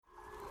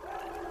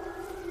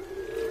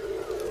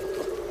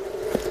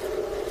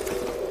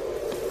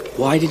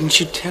Why didn't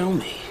you tell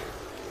me?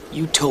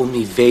 You told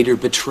me Vader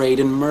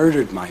betrayed and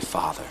murdered my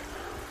father.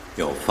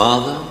 Your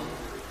father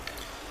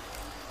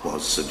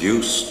was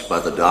seduced by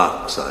the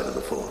dark side of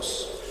the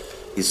Force.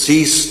 He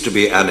ceased to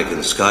be Anakin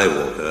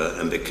Skywalker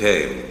and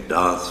became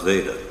Darth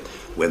Vader.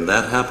 When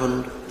that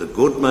happened, the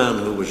good man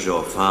who was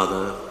your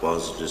father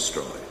was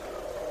destroyed.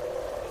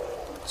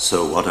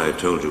 So what I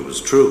told you was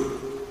true,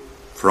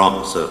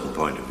 from a certain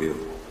point of view.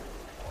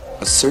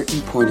 A certain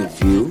point of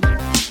view?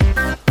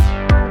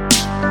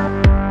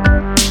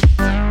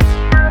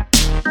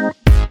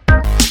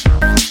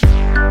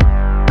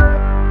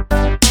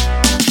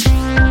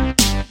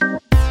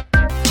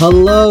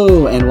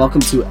 Hello, and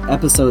welcome to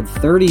episode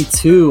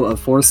 32 of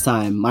Force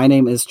Time. My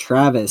name is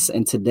Travis,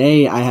 and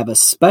today I have a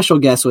special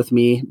guest with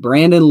me,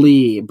 Brandon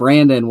Lee.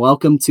 Brandon,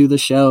 welcome to the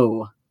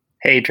show.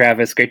 Hey,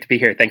 Travis. Great to be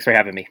here. Thanks for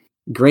having me.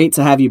 Great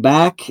to have you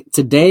back.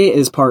 Today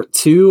is part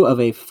 2 of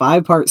a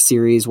 5-part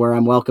series where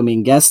I'm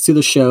welcoming guests to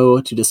the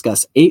show to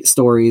discuss 8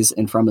 stories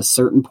and from a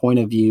certain point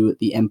of view,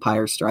 The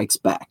Empire Strikes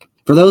Back.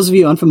 For those of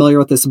you unfamiliar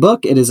with this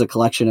book, it is a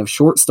collection of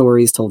short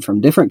stories told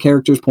from different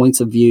characters' points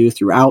of view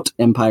throughout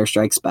Empire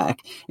Strikes Back,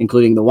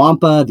 including the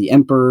Wampa, the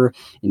Emperor,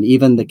 and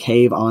even the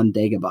cave on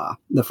Dagobah.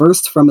 The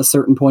first From a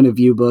Certain Point of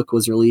View book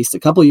was released a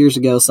couple years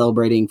ago,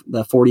 celebrating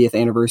the 40th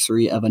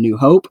anniversary of A New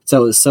Hope,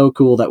 so it was so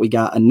cool that we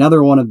got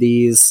another one of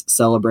these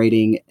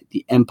celebrating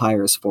the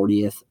Empire's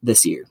 40th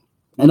this year.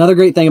 Another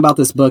great thing about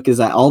this book is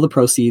that all the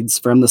proceeds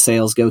from the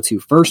sales go to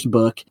First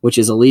Book, which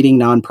is a leading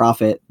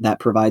nonprofit that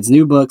provides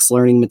new books,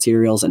 learning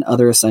materials, and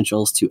other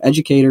essentials to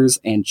educators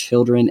and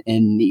children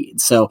in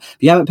need. So if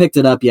you haven't picked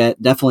it up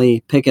yet,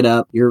 definitely pick it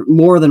up. You're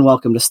more than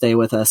welcome to stay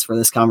with us for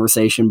this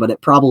conversation, but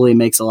it probably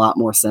makes a lot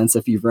more sense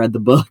if you've read the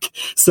book.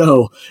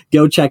 So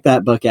go check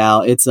that book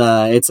out. It's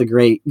a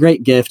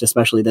great gift,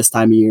 especially this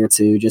time of year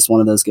too. Just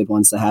one of those good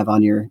ones to have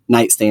on your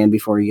nightstand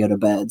before you go to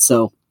bed.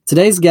 So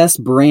today's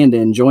guest,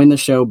 Brandon, joined the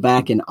show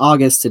back in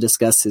August to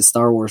discuss his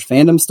Star Wars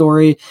fandom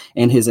story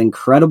and his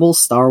incredible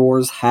Star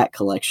Wars hat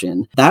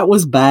collection. That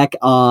was back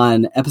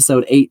on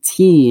episode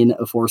 18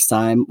 of Force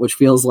Time, which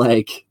feels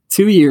like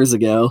 2 years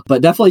ago,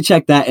 but definitely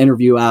check that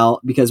interview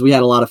out because we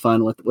had a lot of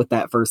fun with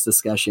that first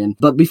discussion.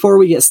 But before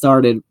we get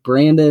started,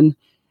 Brandon,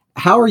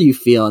 how are you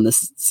feeling?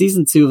 This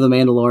season 2 of The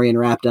Mandalorian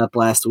wrapped up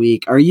last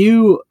week. Are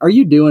you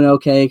doing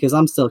okay? Because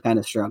I'm still kind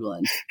of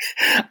struggling.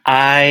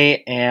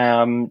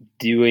 I'm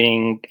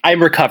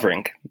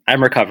recovering.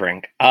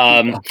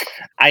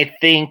 I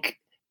think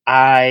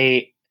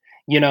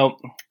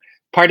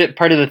part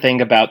of the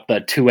thing about the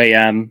 2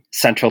 a.m.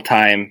 Central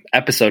Time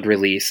episode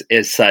release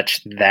is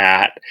such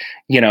that,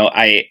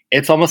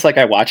 it's almost like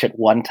I watch it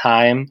one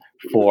time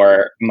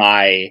for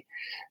my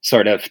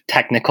sort of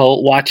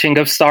technical watching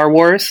of Star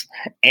Wars,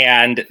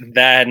 and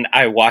then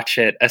I watch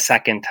it a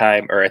second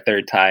time or a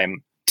third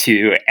time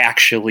to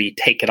actually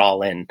take it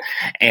all in.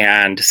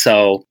 And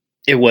so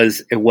it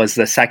was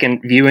the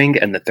second viewing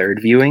and the third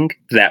viewing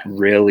that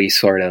really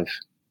sort of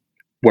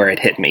where it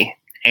hit me.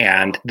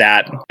 And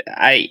that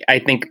I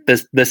think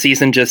the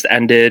season just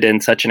ended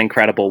in such an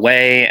incredible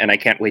way, and I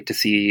can't wait to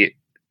see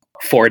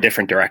 4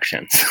 different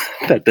directions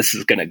that this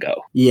is going to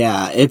go.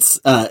 Yeah, it's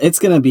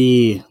going to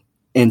be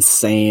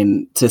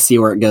insane to see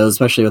where it goes,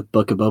 especially with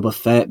Book of Boba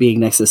Fett being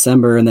next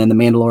December and then The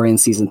Mandalorian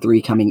season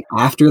 3 coming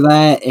after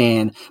that.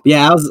 And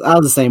yeah, I was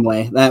the same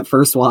way. That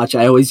first watch,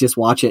 I always just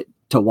watch it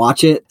to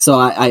watch it. So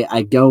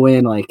I go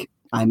in like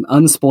I'm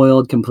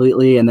unspoiled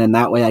completely, and then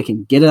that way I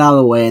can get it out of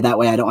the way. That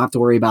way I don't have to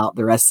worry about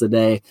the rest of the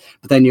day.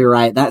 But then you're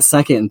right, that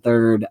second and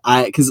third,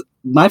 because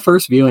my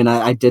first viewing,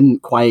 I didn't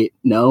quite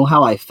know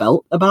how I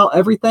felt about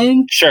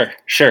everything. Sure.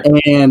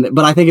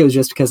 But I think it was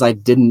just because I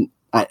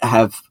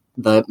have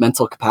the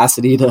mental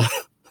capacity to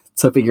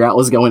figure out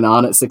what's going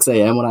on at 6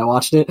 a.m. when I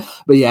watched it.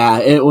 But yeah,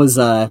 it was,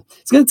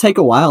 it's going to take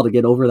a while to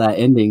get over that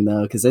ending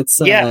though. Cause it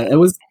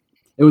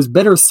was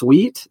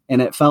bittersweet,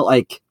 and it felt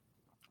like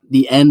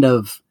the end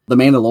of The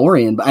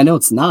Mandalorian, but I know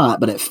it's not,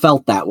 but it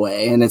felt that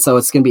way. And so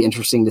it's going to be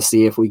interesting to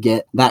see if we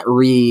get that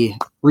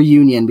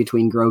reunion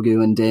between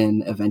Grogu and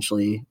Din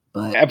eventually.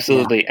 But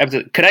absolutely.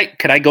 Could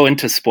I go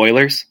into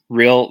spoilers?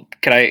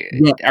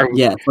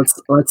 Yeah.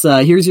 Let's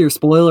here's your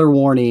spoiler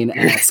warning.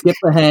 Skip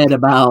ahead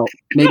about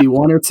maybe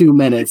 1 or 2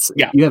 minutes.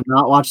 Yeah. You have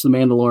not watched the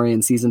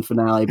Mandalorian season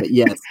finale, but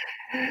yes,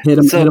 hit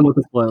them with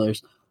the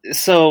spoilers.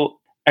 So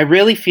I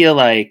really feel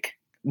like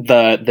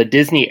the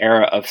Disney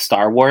era of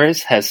Star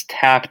Wars has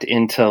tapped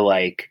into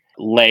like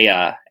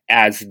Leia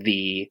as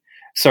the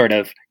sort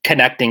of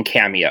connecting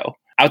cameo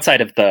outside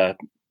of the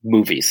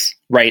movies,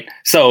 right?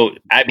 So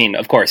I mean,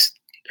 of course,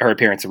 her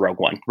appearance in Rogue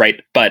One,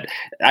 right? But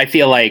I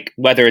feel like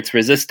whether it's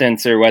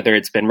Resistance or whether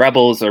it's been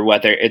Rebels or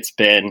whether it's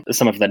been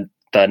some of the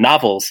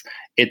novels,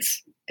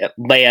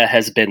 Leia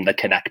has been the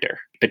connector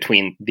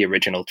between the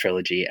original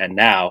trilogy and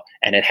now,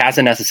 and it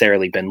hasn't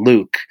necessarily been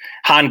Luke.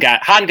 Han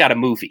got a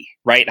movie,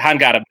 right? Han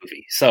got a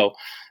movie, so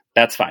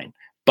that's fine.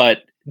 But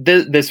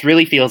this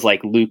really feels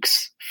like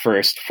Luke's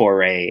first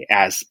foray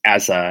as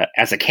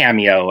a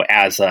cameo,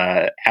 as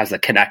a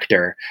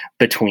connector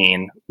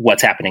between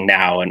what's happening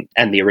now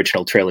and the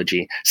original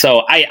trilogy.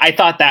 So I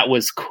thought that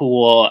was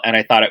cool, and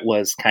I thought it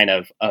was kind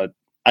of a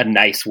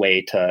nice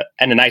way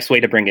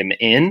to bring him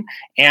in.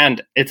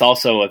 And it's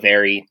also a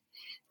very,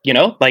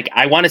 like,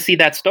 I want to see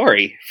that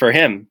story for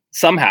him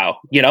somehow.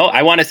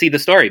 I want to see the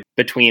story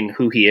between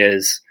who he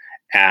is,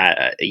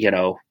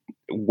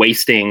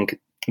 wasting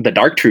the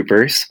Dark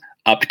Troopers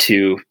up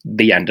to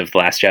the end of The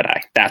Last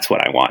Jedi. That's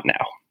what I want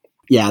now.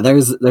 Yeah,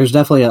 there's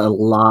definitely a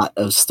lot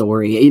of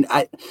story.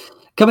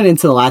 Coming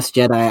into The Last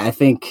Jedi, I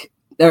think,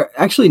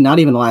 actually not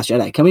even The Last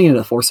Jedi, coming into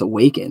The Force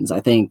Awakens, I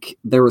think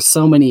there were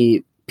so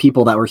many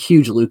people that were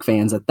huge Luke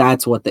fans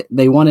that's what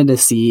they wanted to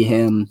see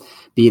him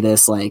be,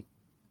 this like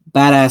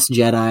badass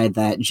Jedi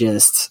that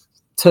just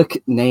took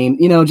name,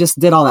 just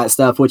did all that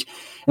stuff, which,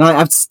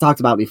 I've talked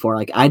about before.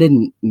 Like, I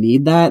didn't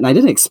need that, and I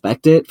didn't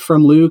expect it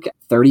from Luke.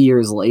 30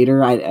 years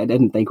later, I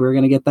didn't think we were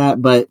going to get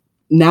that, but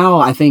now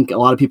I think a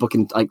lot of people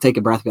can like take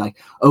a breath and be like,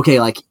 okay,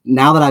 like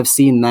now that I've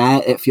seen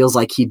that, it feels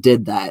like he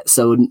did that.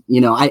 So,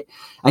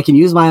 I can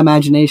use my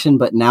imagination,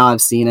 but now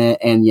I've seen it.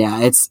 And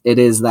yeah, it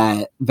is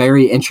that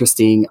very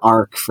interesting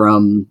arc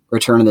from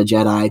Return of the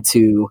Jedi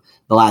to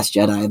The Last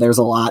Jedi. There's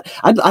a lot.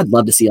 I'd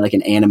love to see like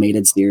an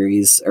animated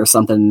series or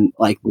something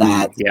like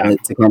that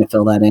to kind of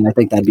fill that in. I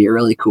think that'd be a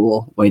really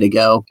cool way to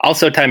go.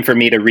 Also time for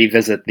me to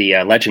revisit the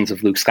Legends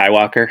of Luke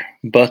Skywalker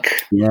book.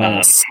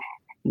 Yes.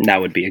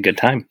 That would be a good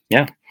time.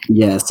 Yeah.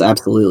 Yes,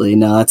 absolutely.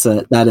 No,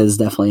 that is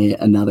definitely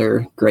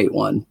another great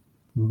one.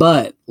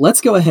 But let's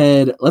go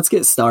ahead. Let's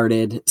get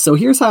started. So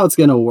here's how it's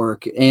going to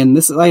work. And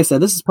this is, like I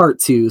said, this is part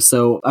 2.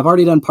 So I've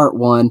already done part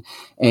 1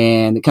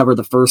 and covered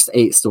the first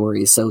 8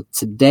 stories. So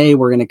today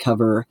we're going to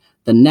cover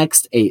the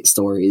next 8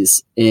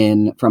 stories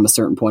in From a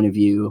Certain Point of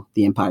View,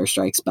 The Empire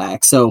Strikes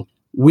Back. So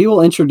we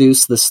will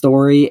introduce the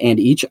story and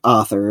each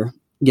author,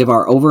 give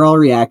our overall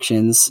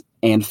reactions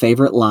and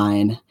favorite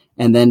line,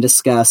 and then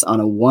discuss on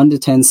a 1 to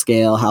 10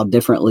 scale how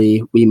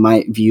differently we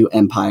might view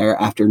Empire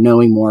after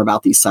knowing more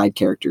about these side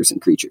characters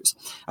and creatures.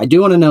 I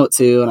do want to note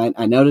too, and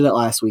I noted it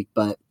last week,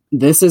 but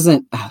this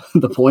isn't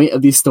the point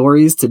of these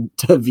stories to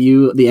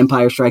view The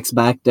Empire Strikes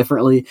Back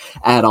differently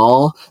at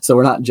all. So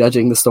we're not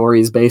judging the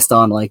stories based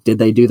on like, did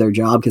they do their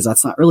job? Because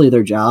that's not really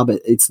their job.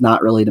 It's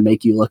not really to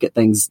make you look at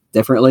things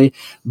differently,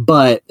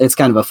 but it's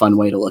kind of a fun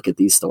way to look at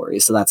these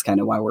stories. So that's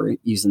kind of why we're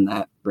using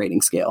that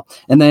rating scale.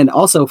 And then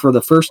also for the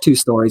first 2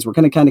 stories, we're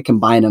going to kind of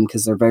combine them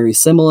because they're very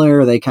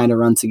similar. They kind of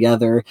run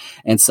together.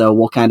 And so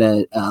we'll kind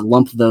of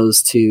lump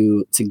those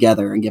 2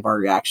 together and give our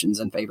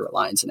reactions and favorite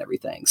lines and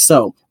everything.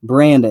 So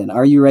Brandon,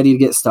 are you ready to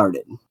get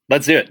started?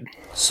 Let's do it.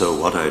 So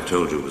what I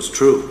told you was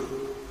true,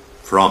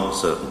 from a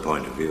certain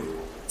point of view.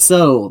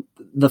 So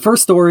the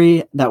first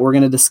story that we're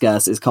going to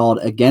discuss is called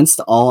Against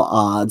All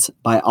Odds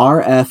by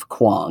R.F.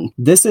 Kuang.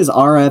 This is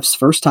R.F.'s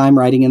first time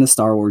writing in the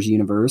Star Wars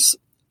universe.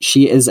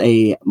 She is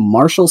a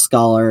Marshall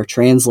Scholar,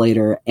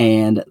 translator,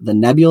 and the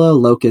Nebula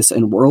Locus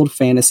and World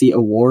Fantasy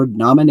Award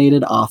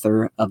nominated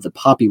author of the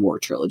Poppy War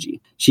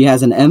trilogy. She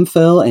has an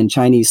MPhil in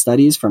Chinese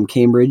Studies from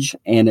Cambridge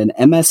and an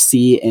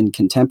MSc in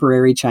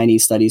Contemporary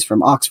Chinese Studies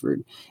from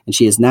Oxford, and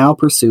she is now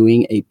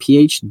pursuing a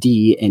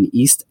PhD in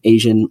East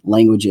Asian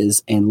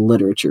Languages and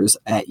Literatures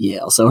at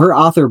Yale. So her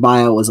author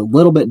bio was a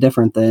little bit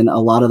different than a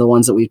lot of the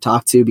ones that we've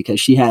talked to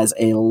because she has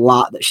a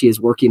lot that she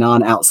is working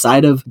on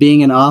outside of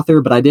being an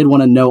author, but I did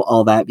want to note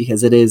all that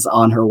because it is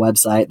on her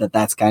website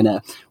that's kind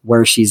of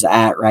where she's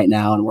at right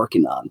now and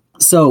working on.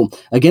 So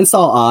Against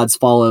All Odds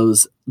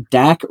follows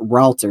Dak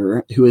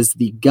Ralter, who is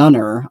the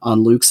gunner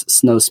on Luke's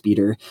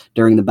snowspeeder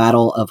during the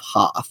Battle of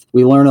Hoth.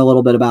 We learn a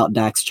little bit about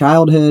Dak's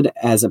childhood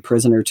as a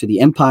prisoner to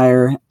the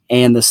Empire,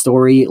 and the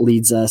story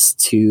leads us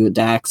to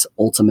Dak's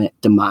ultimate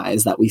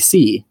demise that we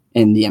see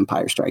in The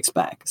Empire Strikes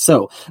Back.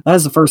 So that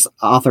is the first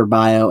author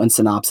bio and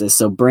synopsis.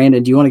 So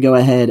Brandon, do you want to go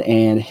ahead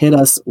and hit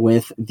us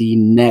with the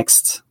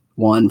next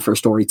one for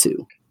story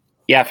 2?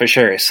 Yeah, for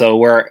sure. So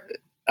we're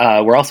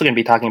also going to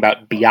be talking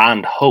about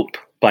Beyond Hope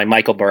by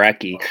Michael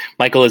Borecki.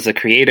 Michael is the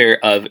creator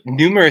of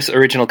numerous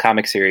original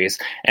comic series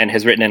and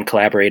has written and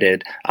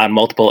collaborated on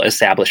multiple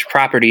established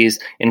properties,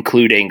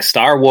 including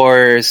Star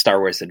Wars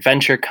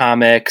Adventure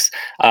Comics.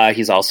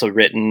 He's also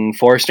written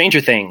for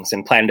Stranger Things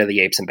and Planet of the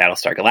Apes and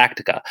Battlestar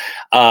Galactica.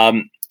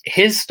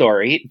 His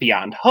story,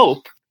 Beyond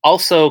Hope,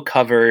 also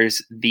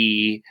covers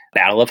the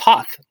Battle of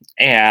Hoth.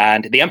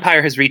 And the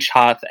Empire has reached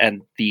Hoth,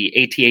 and the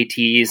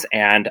AT-ATs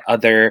and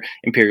other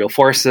Imperial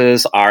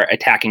forces are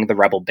attacking the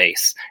rebel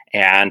base.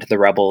 And the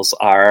rebels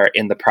are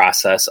in the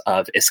process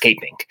of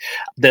escaping.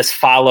 This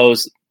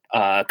follows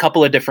a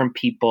couple of different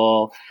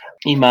people,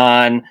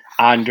 Iman,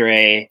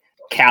 Andre,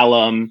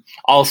 Callum,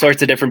 all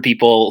sorts of different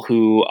people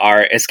who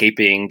are in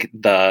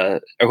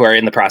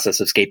the process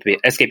of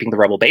escaping the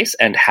rebel base,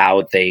 and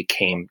how they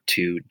came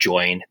to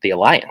join the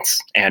Alliance,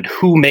 and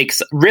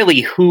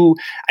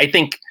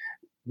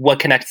what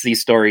connects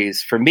these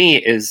stories for me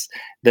is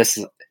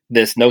this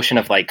this notion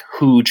of like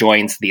who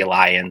joins the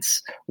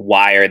Alliance,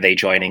 why are they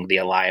joining the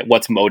Alliance,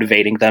 what's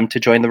motivating them to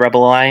join the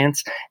Rebel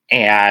Alliance,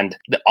 and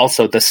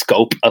also the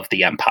scope of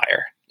the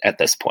Empire at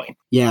this point.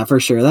 Yeah, for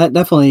sure. That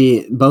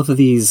definitely, both of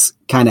these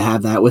kind of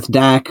have that. With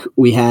Dak,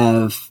 we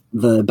have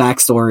the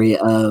backstory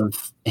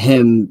of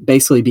him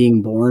basically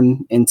being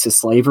born into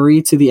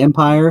slavery to the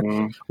Empire,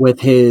 with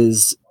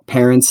his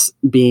parents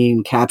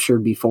being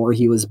captured before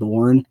he was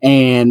born.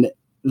 And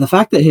the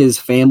fact that his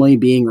family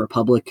being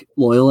Republic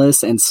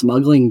loyalists and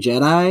smuggling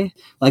Jedi,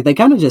 like they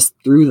kind of just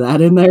threw that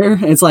in there.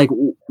 It's like,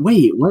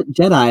 wait, what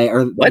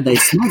Jedi did they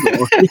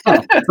smuggle?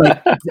 Yeah, it's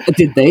like,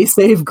 did they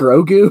save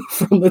Grogu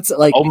from the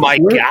like? Oh my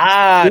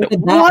God!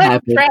 What,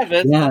 happen?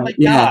 Travis? Yeah, oh my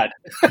God!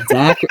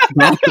 Dak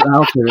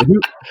Ralpher.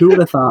 Who would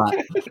have thought?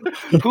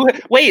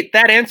 Wait,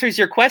 that answers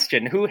your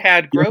question. Who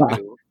had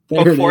Grogu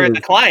before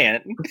the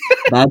client?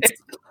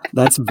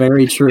 That's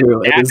very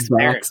true. It was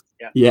Dax.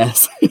 Yeah.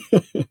 Yes.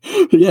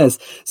 Yes.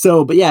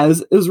 So, but yeah,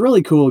 it was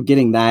really cool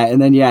getting that.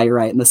 And then, yeah, you're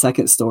right. In the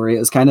second story, it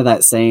was kind of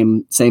that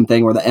same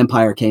thing where the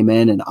Empire came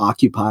in and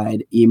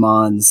occupied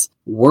Iman's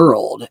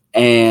world,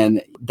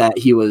 and that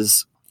he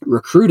was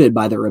recruited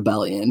by the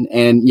rebellion.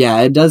 And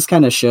yeah, it does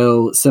kind of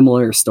show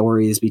similar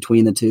stories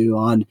between the two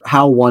on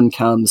how one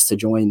comes to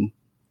join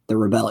the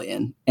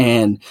rebellion.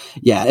 And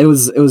yeah, it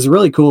was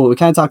really cool. We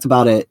kind of talked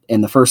about it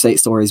in the first 8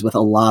 stories with a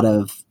lot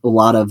of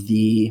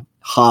the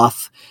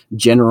Hoth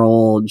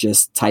general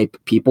just type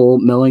people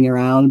milling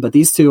around, but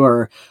these two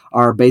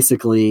are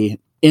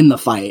basically in the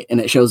fight, and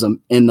it shows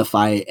them in the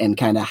fight and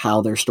kind of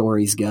how their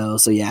stories go.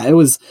 So yeah,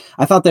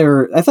 I thought they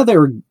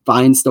were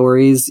fine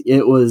stories.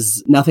 It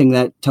was nothing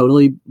that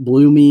totally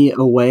blew me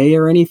away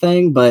or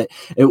anything, but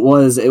it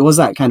was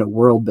that kind of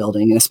world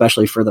building, and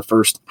especially for the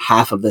first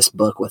half of this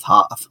book with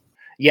Hoth.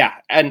 Yeah,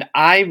 and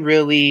I'm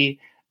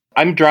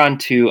drawn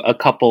to a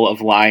couple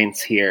of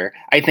lines here.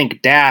 I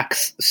think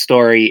Dak's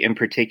story in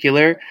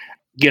particular,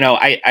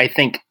 I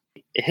think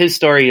his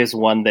story is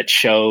one that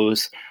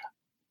shows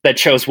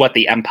what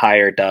the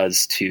Empire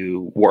does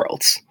to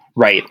worlds,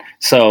 right?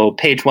 So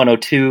page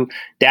 102,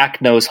 Dak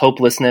knows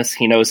hopelessness.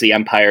 He knows the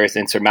Empire's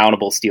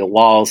insurmountable steel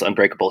walls,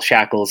 unbreakable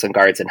shackles, and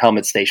guards and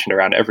helmets stationed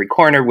around every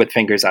corner with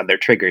fingers on their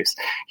triggers.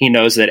 He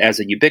knows it as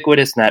a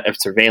ubiquitous net of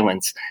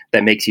surveillance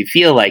that makes you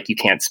feel like you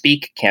can't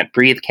speak, can't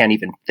breathe, can't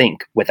even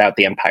think without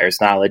the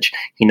Empire's knowledge.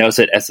 He knows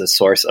it as the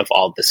source of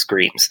all the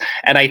screams.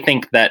 And I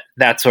think that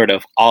sort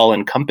of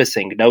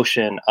all-encompassing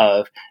notion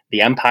of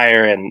the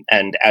Empire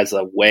and as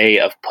a way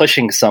of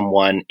pushing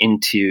someone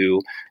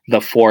into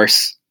the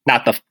Force,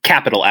 not the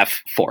capital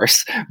F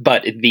Force,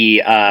 but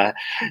the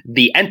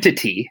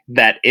entity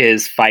that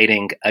is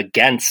fighting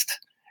against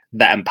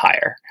the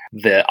Empire,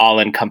 the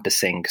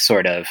all-encompassing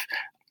sort of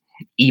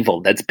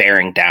evil that's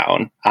bearing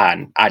down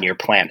on your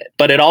planet.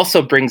 But it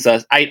also brings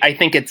us, I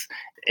think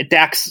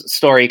Dak's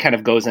story kind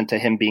of goes into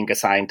him being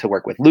assigned to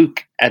work with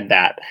Luke, and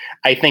that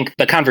I think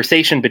the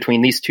conversation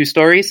between these two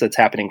stories that's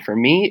happening for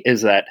me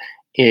is that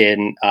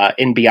in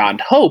Beyond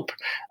Hope,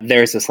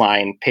 there's this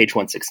line, page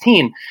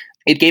 116,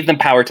 it gave them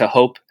power to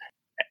hope,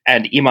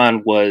 and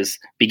Iman was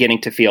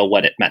beginning to feel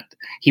what it meant.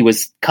 He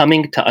was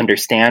coming to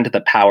understand the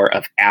power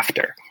of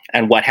after,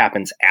 and what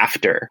happens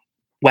after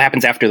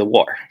the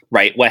war,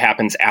 right? What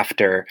happens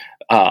after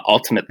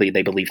ultimately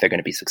they believe they're going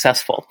to be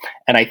successful.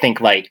 And I think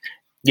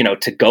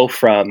to go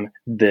from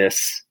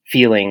this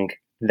feeling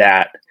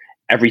that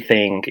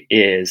everything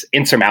is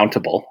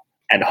insurmountable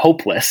and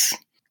hopeless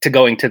to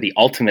going to the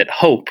ultimate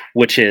hope,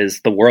 which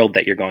is the world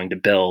that you're going to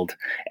build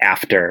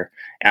after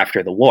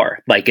the war.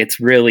 It's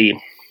really,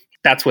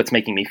 that's what's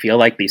making me feel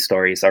like these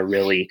stories are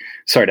really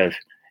sort of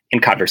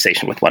in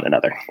conversation with one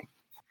another.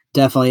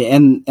 Definitely.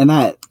 And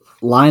that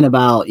line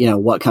about,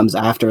 what comes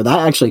after,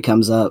 that actually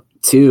comes up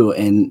too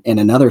in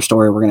another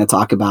story we're going to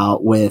talk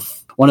about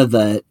with one of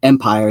the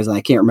empires, and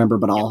I can't remember,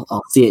 but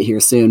I'll see it here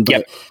soon.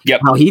 But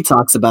yep. How he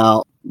talks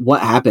about what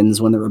happens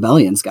when the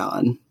rebellion's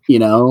gone.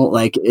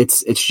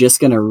 It's just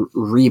going to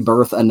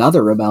rebirth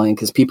another rebellion,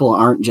 because people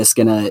aren't just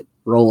going to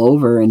roll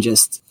over and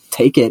just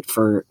take it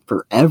for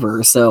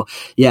forever. So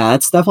yeah,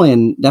 it's definitely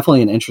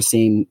an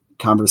interesting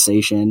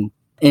conversation.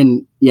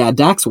 And yeah,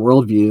 Dak's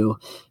worldview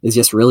is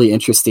just really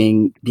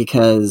interesting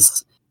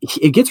because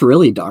it gets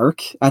really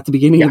dark at the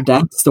beginning of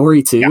Dak's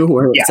story too,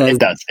 where it says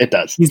it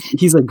does.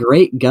 He's a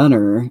great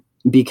gunner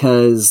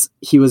because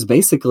he was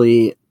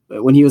basically,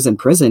 when he was in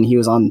prison, he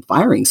was on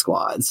firing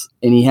squads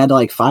and he had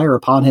to fire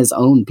upon his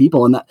own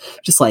people. And that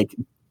just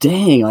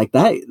dang,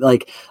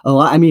 that, a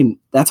lot. I mean,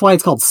 that's why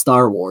it's called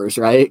Star Wars,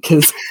 right?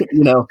 Because,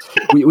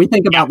 we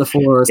think about the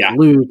Force,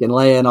 Luke and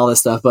Leia and all this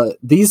stuff, but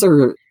these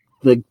are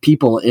the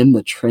people in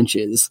the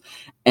trenches,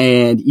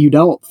 and you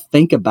don't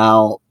think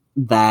about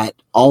that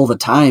all the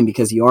time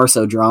because you are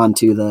so drawn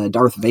to the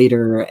Darth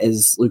Vader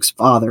as Luke's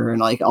father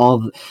and all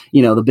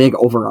the big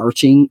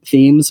overarching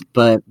themes.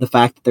 But the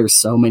fact that there's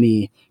so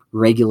many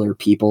regular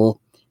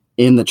people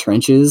in the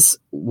trenches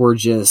were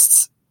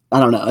just, I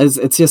don't know.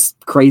 It's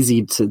just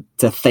crazy to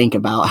think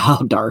about how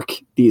dark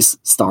these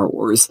Star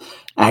Wars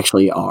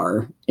actually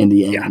are in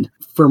the end.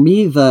 For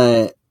me,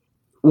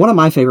 one of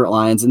my favorite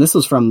lines, and this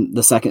was from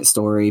the second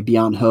story,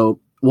 Beyond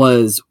Hope,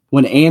 was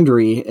when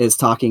Andry is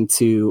talking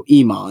to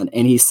Emon,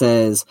 and he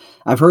says,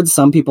 I've heard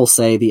some people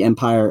say the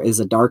Empire is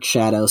a dark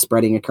shadow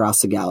spreading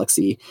across the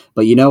galaxy,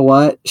 but you know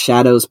what?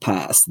 Shadows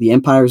pass. The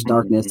Empire's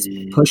darkness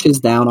pushes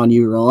down on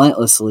you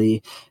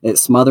relentlessly. It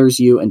smothers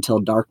you until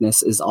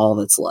darkness is all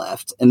that's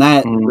left. And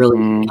that really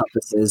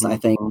encompasses, I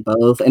think,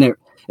 both. And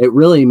it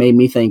really made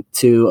me think,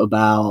 too,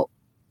 about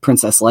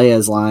Princess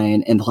Leia's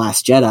line in The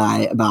Last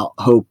Jedi about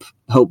hope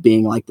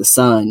being like the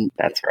sun.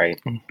 That's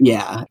right.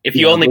 Yeah. If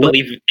you only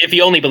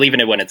believe in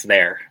it when it's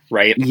there,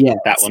 right? Yes.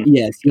 That one.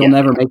 Yes. You'll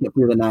never make it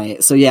through the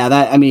night. So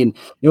yeah, it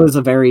was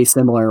a very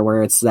similar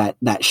where it's that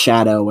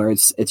shadow where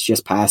it's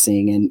just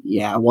passing, and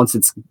yeah, once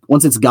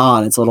it's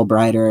gone, it's a little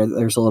brighter.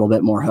 There's a little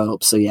bit more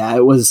hope. So yeah,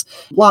 it was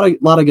a lot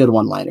of good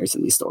one-liners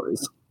in these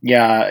stories.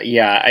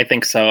 Yeah, I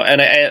think so.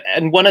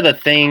 And one of the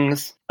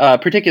things,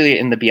 particularly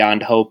in the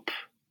Beyond Hope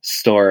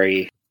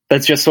story,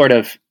 that's just sort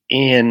of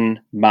in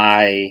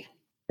my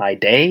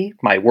day,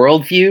 my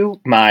worldview,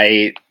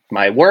 my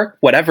work,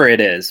 whatever it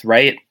is,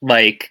 right?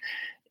 Like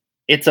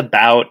it's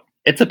about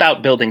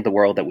building the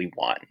world that we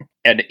want.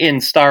 And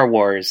in Star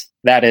Wars,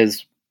 that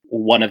is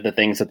one of the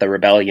things that the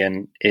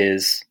rebellion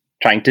is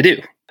trying to do.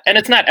 And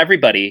it's not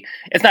everybody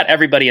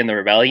in the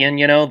rebellion,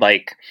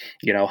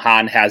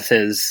 Han has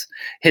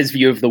his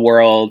view of the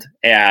world,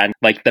 and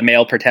like the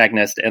male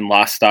protagonist in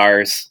Lost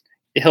Stars,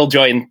 he'll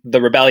join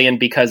the rebellion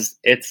because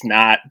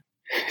they're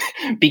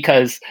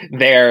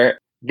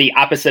the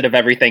opposite of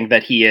everything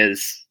that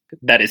is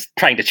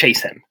trying to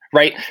chase him,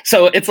 right?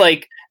 So it's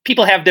like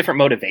people have different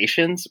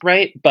motivations,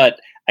 right? But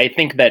I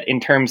think that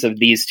in terms of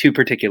these two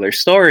particular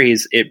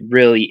stories, it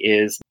really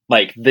is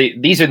like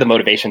these are the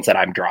motivations that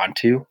I'm drawn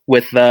to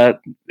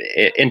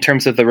in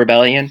terms of the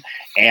rebellion,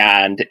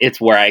 and it's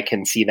where I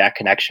can see that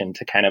connection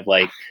to kind of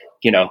like,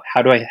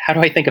 how do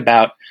I think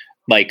about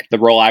like the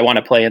role I want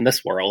to play in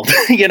this world,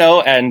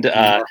 and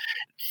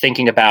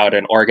thinking about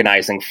and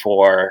organizing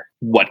for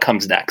what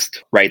comes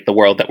next, right? The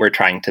world that we're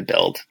trying to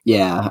build.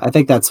 Yeah, I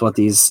think that's what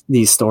these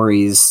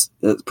stories,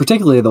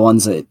 particularly the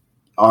ones that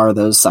are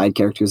those side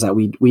characters that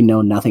we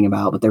know nothing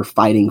about, but they're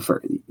fighting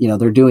for,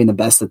 they're doing the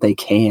best that they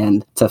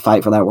can to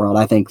fight for that world.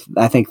 I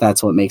think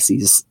that's what makes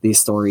these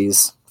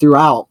stories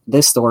throughout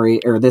this story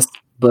or this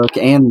book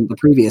and the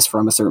previous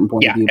From a Certain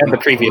Point of View. Yeah, and the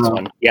previous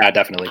one. Yeah,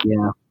 definitely.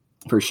 Yeah,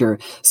 for sure.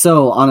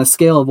 So on a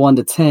scale of 1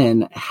 to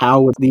 10,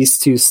 how would these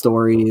two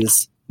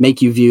stories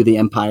make you view The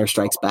Empire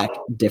Strikes Back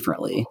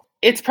differently?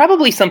 It's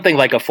probably something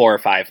like a 4 or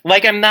 5.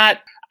 Like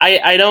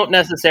I don't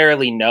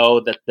necessarily know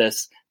that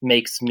this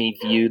makes me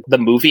view the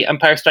movie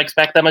Empire Strikes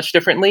Back that much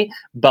differently,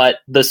 but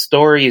the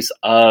stories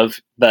of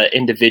the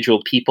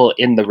individual people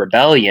in the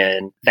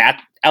rebellion, that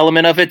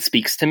element of it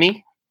speaks to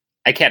me.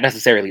 I can't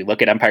necessarily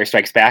look at Empire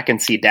Strikes Back and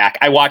see Dak.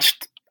 I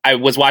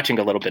was watching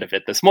a little bit of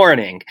it this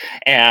morning,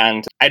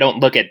 and I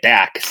don't look at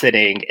Dak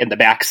sitting in the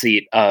back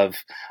seat of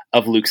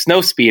Luke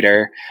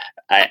Snowspeeder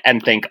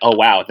and think, oh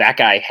wow, that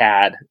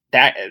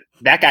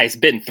guy's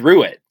been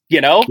through it,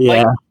 Yeah.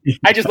 Like,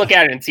 I just look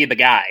at it and see the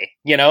guy,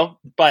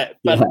 but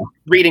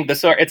reading the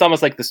story, it's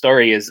almost like the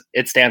story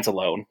it stands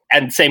alone.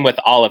 And same with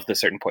all of the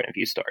Certain Point of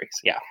View stories.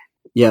 Yeah.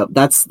 Yeah,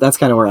 that's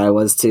kind of where I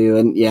was too.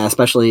 And yeah,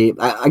 especially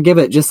I give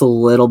it just a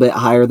little bit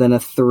higher than a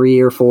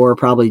 3 or 4,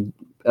 probably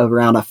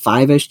around a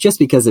 5-ish, just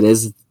because it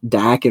is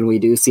Dak and we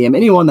do see him.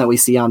 Anyone that we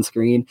see on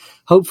screen,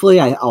 hopefully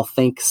I'll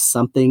think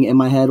something in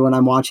my head when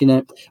I'm watching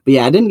it. But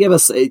yeah, I didn't give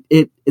us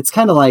it's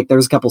kind of like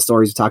there's a couple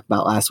stories we talked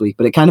about last week,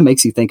 but it kind of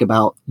makes you think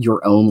about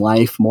your own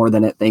life more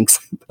than it thinks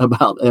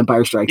about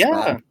Empire Strikes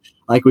Back,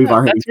 like we've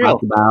already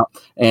talked about.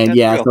 And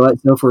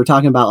so if we're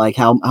talking about like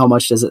how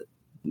much does it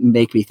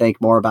make me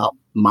think more about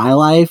my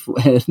life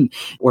and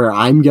where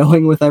I'm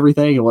going with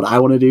everything and what I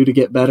want to do to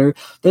get better,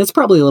 then it's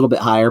probably a little bit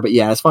higher. But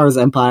yeah, as far as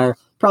Empire,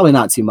 probably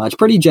not too much.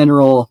 Pretty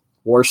general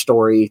war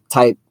story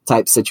type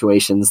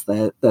situations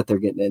that they're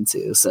getting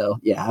into. So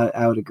yeah,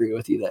 I would agree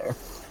with you there.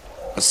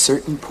 A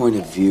Certain Point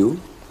of View?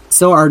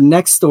 So our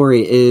next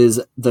story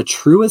is The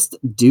Truest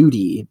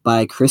Duty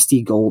by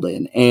Christie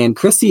Golden. And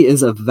Christie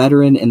is a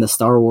veteran in the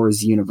Star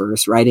Wars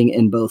universe, writing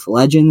in both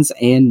Legends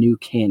and New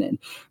Canon.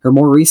 Her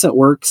more recent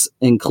works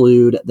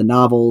include the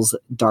novels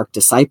Dark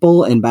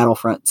Disciple and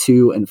Battlefront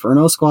 2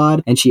 Inferno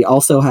Squad, and she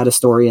also had a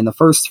story in the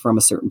first From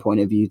a Certain Point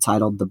of View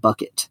titled The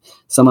Bucket.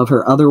 Some of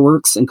her other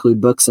works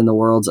include books in the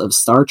worlds of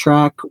Star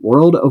Trek,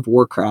 World of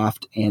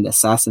Warcraft, and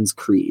Assassin's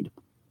Creed.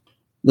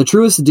 The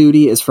Truest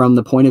Duty is from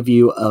the point of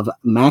view of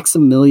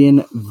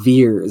Maximilian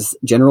Veers,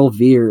 General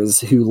Veers,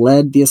 who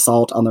led the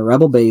assault on the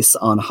rebel base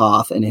on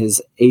Hoth in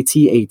his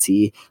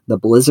AT-AT, the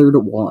Blizzard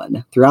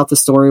One. Throughout the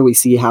story, we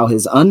see how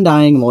his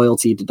undying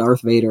loyalty to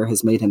Darth Vader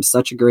has made him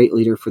such a great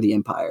leader for the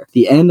Empire.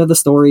 The end of the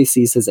story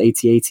sees his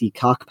AT-AT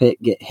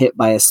cockpit get hit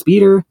by a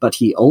speeder, but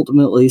he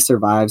ultimately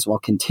survives while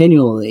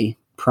continually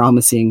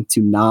promising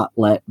to not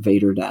let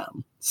Vader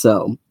down.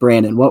 So,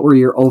 Brandon, what were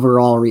your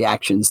overall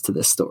reactions to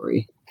this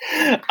story?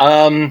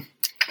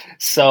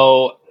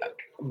 So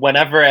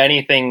whenever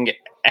anything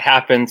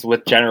happens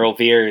with General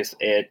Veers,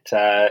 it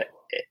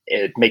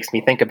it makes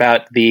me think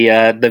about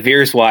the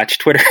Veers Watch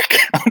Twitter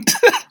account.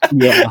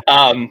 Yeah.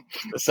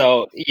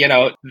 So,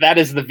 that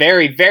is the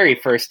very, very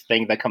first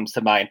thing that comes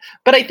to mind.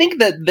 But I think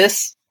that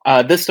this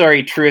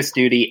story, Truest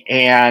Duty,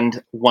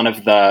 and one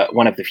of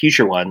the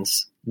future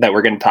ones that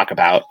we're going to talk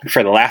about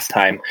for the last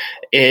time,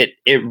 it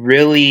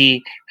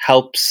really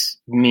helps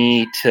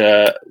me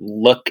to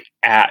look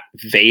at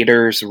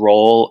Vader's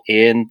role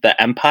in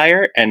the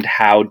Empire and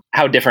how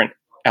different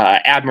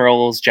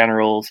admirals,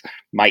 generals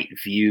might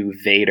view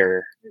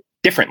Vader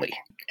differently.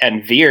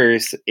 And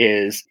Veers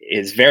is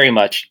very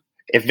much,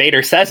 if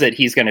Vader says it,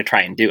 he's going to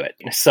try and do it.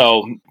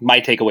 So my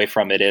takeaway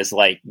from it is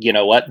like, you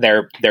know what?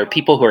 There are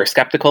people who are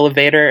skeptical of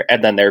Vader,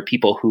 and then there are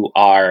people who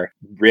are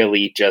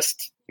really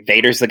just,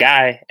 Vader's the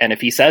guy, and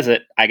if he says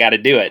it, I got to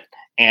do it.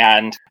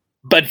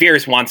 But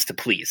Veers wants to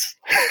please.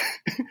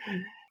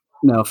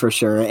 No, for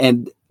sure.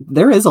 And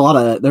there's a lot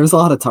of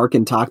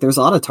Tarkin talk. There's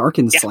a lot of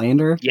Tarkin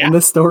slander in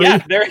this story.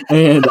 Yeah,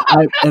 and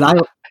I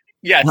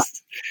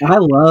yes. I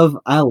love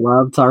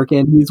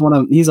Tarkin.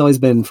 He's always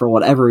been, for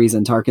whatever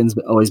reason, Tarkin's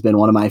always been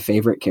one of my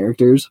favorite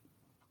characters.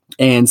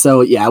 And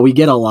so, yeah, we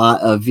get a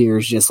lot of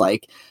Veers just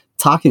like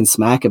talking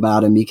smack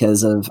about him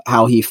because of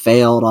how he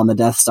failed on the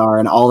Death Star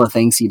and all the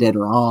things he did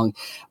wrong.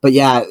 But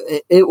yeah,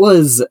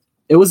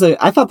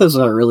 I thought this was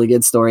a really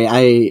good story.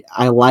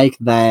 I like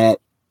that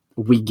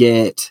we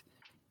get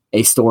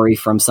a story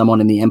from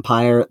someone in the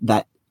Empire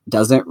that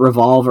doesn't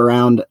revolve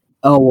around,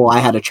 oh, well, I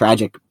had a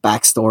tragic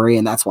backstory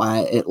and that's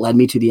why it led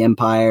me to the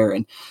Empire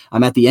and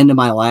I'm at the end of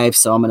my life,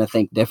 so I'm going to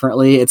think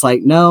differently. It's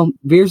like, no,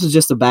 Veers is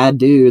just a bad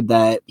dude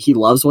that he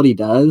loves what he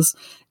does.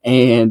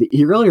 And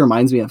he really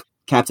reminds me of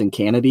Captain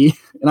Kennedy.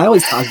 And I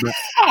always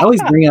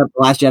bring up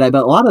The Last Jedi,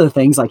 but a lot of the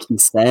things like he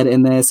said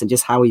in this and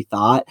just how he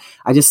thought,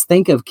 I just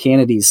think of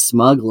Kennedy's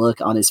smug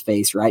look on his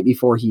face right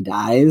before he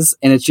dies.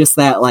 And it's just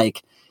that,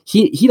 like,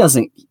 he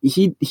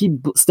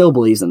still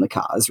believes in the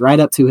cause right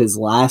up to his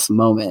last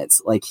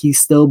moments. Like, he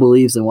still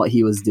believes in what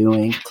he was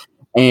doing.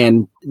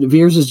 And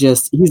Veers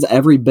is he's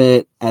every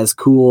bit as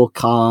cool,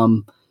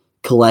 calm,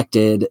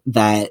 collected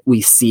that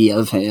we see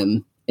of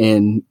him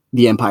in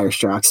The Empire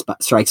Strikes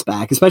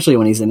Back, especially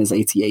when he's in his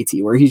AT-AT,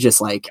 where he's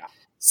just like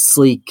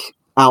sleek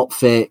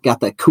outfit,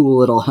 got that cool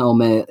little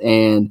helmet.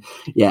 And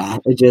yeah,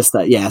 it just,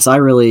 so I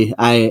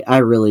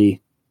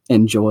really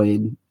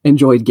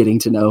enjoyed getting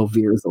to know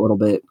Veers a little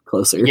bit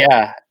closer.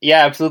 Yeah,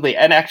 absolutely.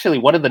 And actually,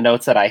 one of the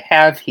notes that I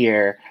have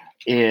here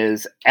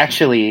is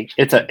actually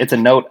it's a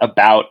note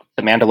about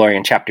The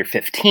Mandalorian chapter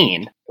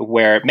 15,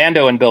 where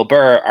Mando and Bill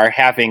Burr are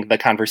having the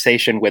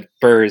conversation with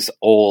Burr's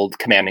old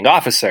commanding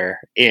officer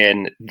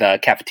in the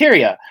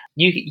cafeteria.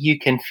 You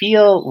can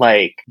feel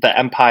like the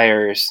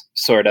Empire's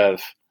sort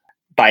of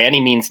by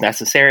any means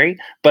necessary,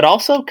 but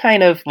also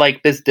kind of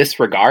like this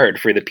disregard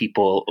for the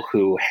people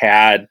who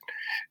had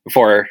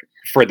for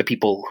the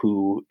people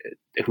who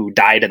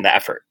died in the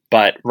effort.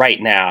 But right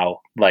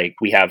now, like,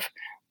 we have,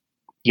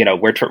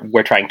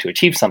 we're trying to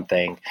achieve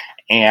something,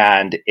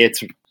 and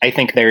I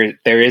think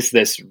there is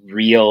this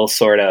real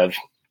sort of,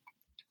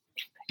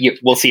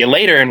 we'll see it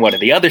later in one of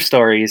the other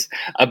stories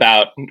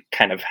about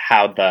kind of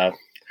how the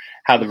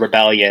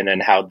rebellion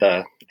and how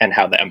the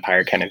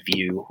Empire kind of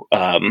view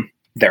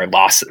their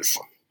losses.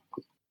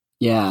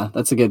 Yeah,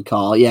 that's a good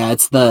call. Yeah,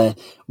 it's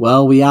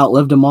we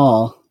outlived them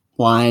all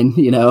line,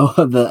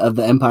 of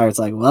the Empire. It's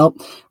like, well,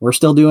 we're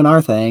still doing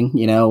our thing,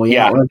 we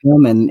outlived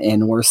them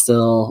and we're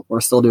still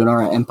doing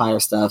our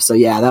Empire stuff. So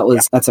yeah,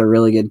 that's a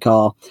really good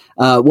call.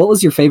 What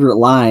was your favorite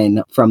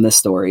line from this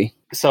story?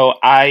 So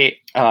I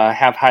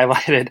have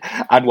highlighted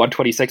on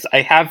 126.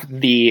 I have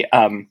the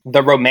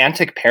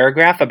romantic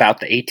paragraph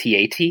about the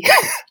AT-AT.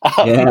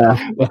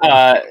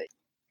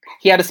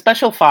 He had a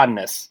special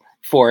fondness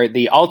for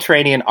the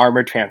All-Terrainian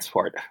Armored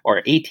Transport, or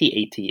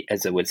AT-AT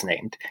as it was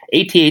named.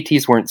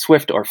 AT-ATs weren't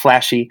swift or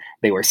flashy,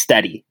 they were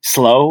steady,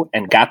 slow,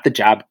 and got the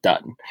job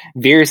done.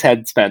 Veers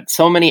had spent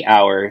so many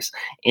hours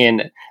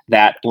in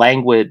that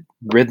languid,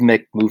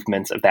 rhythmic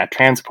movements of that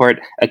transport,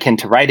 akin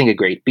to riding a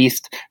great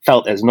beast,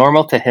 felt as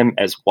normal to him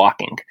as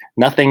walking.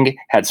 Nothing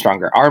had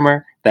stronger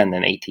armor than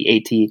an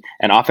AT-AT,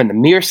 and often the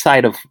mere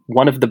sight of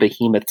one of the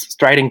behemoths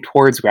striding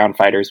towards ground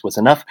fighters was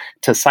enough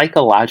to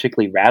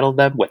psychologically rattle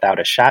them without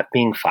a shot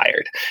being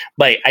fired.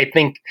 Like,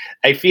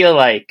 I feel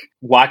like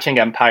watching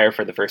Empire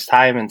for the first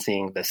time and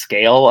seeing the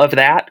scale of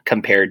that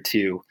compared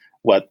to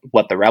what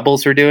the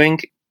rebels were doing,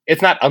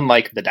 it's not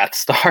unlike the Death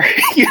Star,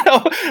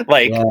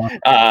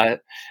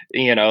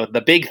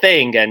 the big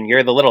thing and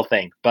you're the little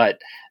thing.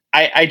 But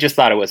I just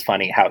thought it was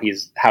funny how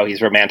he's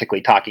romantically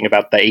talking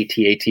about the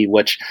AT-AT,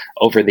 which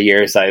over the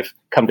years I've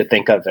come to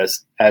think of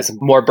as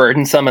more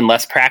burdensome and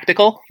less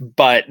practical.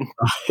 But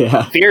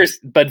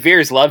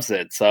Veers loves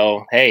it,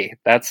 so hey,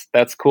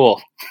 that's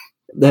cool.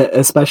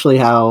 Especially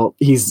how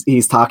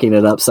he's talking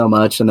it up so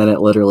much, and then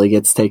it literally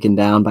gets taken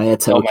down by a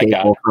tow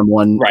cable from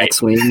one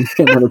X-wing,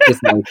 and then it's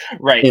just like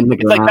right. in the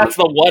ground. It's like that's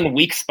the one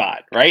weak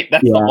spot, right?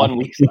 That's the one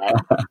weak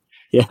spot.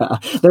 Yeah,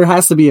 there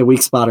has to be a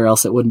weak spot or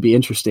else it wouldn't be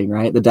interesting,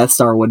 right? The Death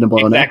Star wouldn't have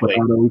blown up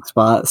without a weak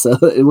spot. So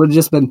it would have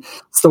just been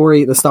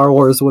the Star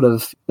Wars would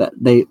have,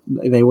 they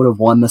would have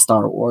won the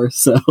Star Wars.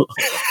 So,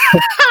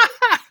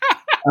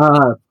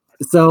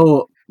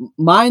 so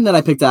mine that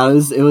I picked out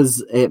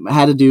it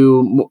had to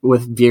do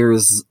with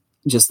Veer's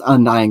just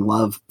undying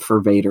love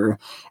for Vader.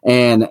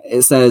 And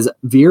it says,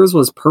 Veers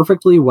was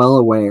perfectly well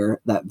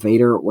aware that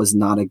Vader was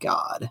not a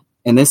god.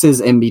 And this is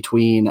in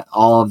between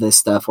all of this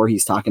stuff where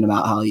he's talking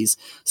about how he's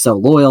so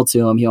loyal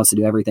to him. He wants to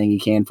do everything he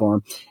can for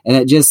him. And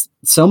it just,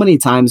 so many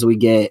times we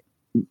get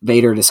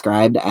Vader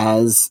described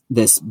as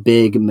this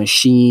big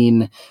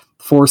machine,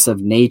 force of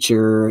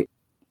nature,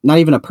 not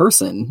even a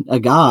person,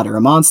 a god or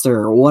a monster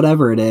or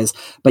whatever it is.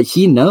 But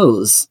he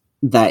knows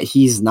that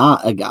he's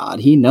not a god.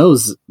 He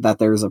knows that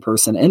there's a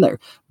person in there,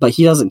 but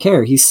he doesn't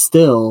care. He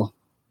still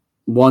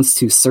wants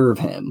to serve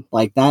him.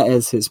 Like, that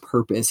is his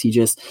purpose.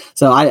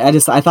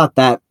 I thought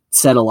that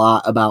said a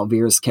lot about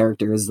Veer's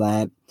character, is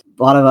that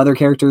a lot of other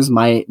characters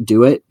might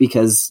do it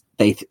because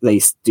they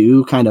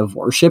do kind of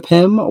worship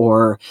him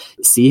or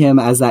see him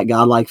as that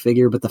godlike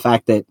figure. But the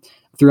fact that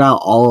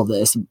throughout all of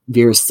this,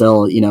 Veer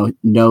still,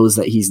 knows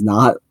that he's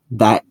not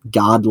that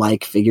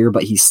godlike figure,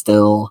 but he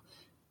still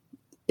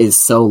is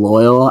so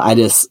loyal. I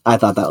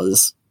thought that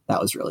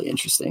was really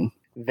interesting.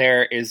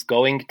 There is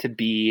going to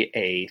be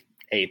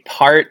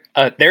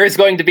there is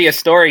going to be a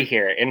story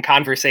here in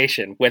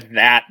conversation with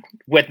that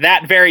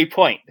very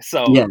point.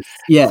 So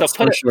yes,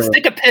 so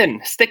stick a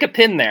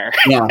pin there.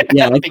 Yeah,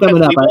 it's because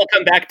coming up. We will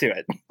come back to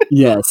it.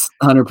 Yes,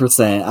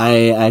 100%.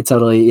 I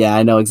totally,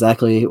 I know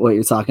exactly what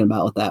you're talking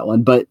about with that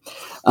one. But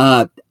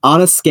on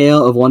a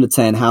scale of 1 to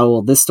 10, how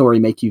will this story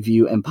make you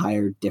view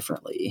Empire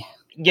differently?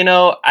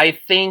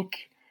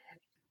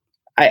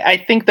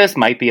 I think this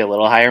might be a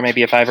little higher,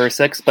 maybe a 5 or a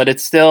 6, but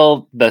it's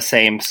still the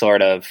same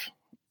sort of.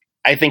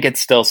 I think it's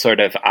still sort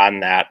of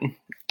on that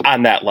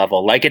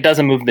level. Like, it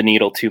doesn't move the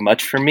needle too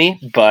much for me,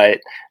 but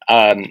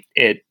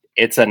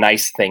it's a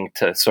nice thing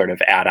to sort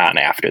of add on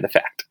after the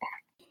fact.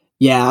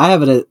 Yeah, I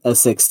have it a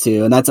 6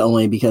 too, and that's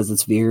only because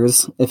it's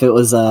Veers. If it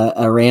was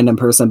a random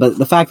person, but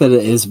the fact that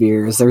it is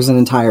Veers, there's an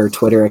entire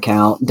Twitter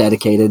account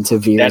dedicated to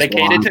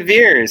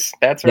Veers.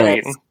 That's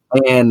right. Yes.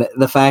 And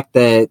the fact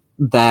that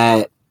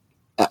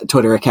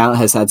Twitter account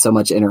has had so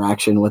much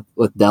interaction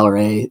with Del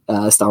Rey,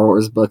 Star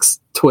Wars books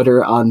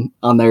Twitter on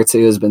there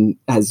too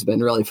has been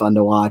really fun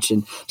to watch,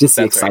 and just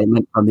the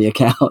excitement from the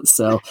account.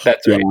 So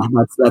that's right.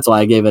 That's why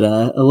I gave it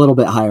a little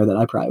bit higher than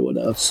I probably would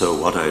have. So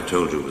what I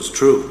told you was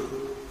true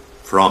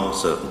from a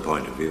certain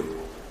point of view.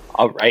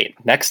 All right.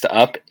 Next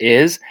up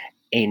is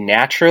A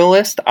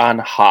Naturalist on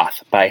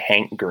Hoth by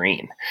Hank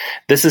Green.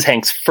 This is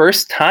Hank's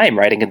first time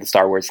writing in the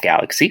Star Wars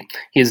galaxy.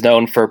 He is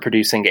known for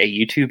producing a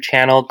YouTube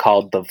channel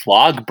called The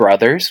Vlog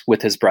Brothers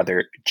with his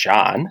brother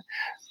John.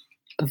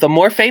 The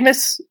more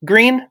famous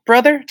Green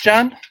brother,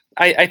 John?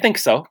 I think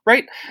so,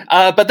 right?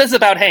 But this is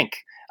about Hank.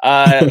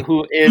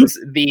 Who is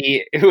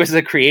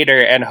the creator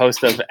and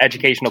host of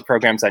educational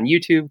programs on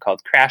YouTube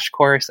called Crash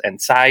Course and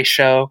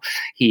SciShow.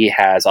 He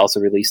has also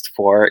released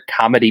 4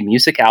 comedy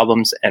music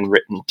albums and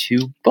written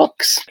 2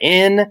 books.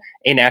 In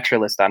A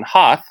Naturalist on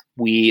Hoth,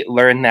 we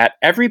learn that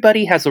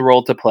everybody has a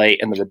role to play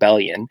in the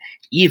rebellion,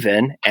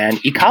 even an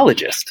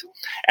ecologist.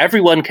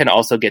 Everyone can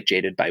also get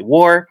jaded by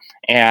war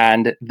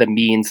and the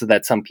means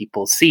that some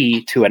people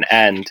see to an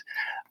end.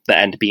 The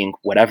end being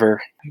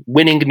whatever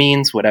winning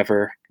means,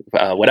 whatever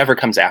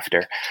comes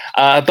after.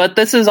 But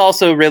this is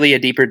also really a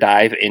deeper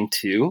dive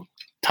into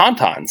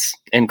Tauntauns,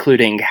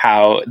 including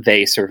how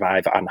they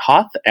survive on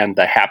Hoth and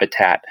the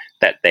habitat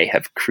that they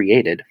have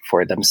created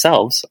for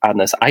themselves on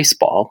this ice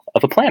ball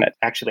of a planet.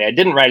 Actually, I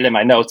didn't write it in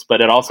my notes,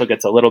 but it also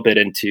gets a little bit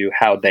into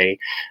how they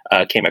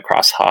came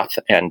across Hoth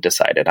and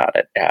decided on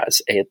it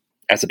as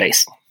a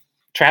base.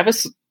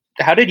 Travis,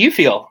 how did you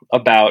feel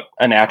about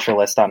A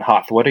Naturalist on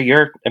Hoth? What are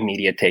your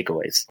immediate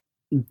takeaways?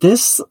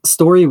 This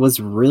story was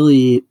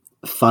really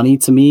funny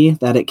to me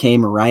that it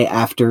came right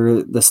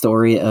after the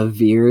story of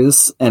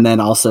Veers, and then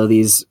also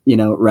these,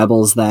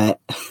 rebels that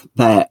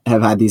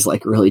have had these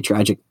like really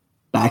tragic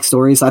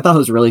backstories. I thought it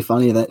was really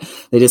funny that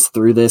they just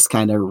threw this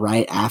kind of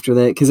right after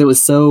that, because it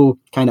was so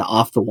kind of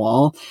off the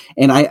wall.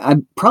 And I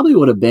probably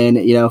would have been,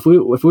 if we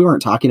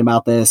weren't talking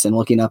about this and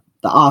looking up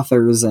the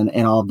authors and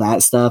all of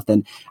that stuff,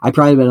 then I'd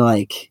probably been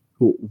like,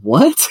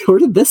 what? Where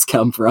did this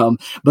come from?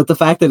 But the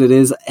fact that it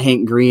is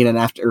Hank Green, and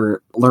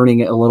after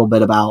learning a little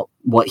bit about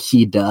what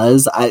he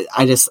does, I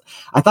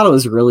thought it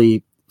was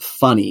really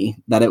funny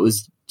that it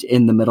was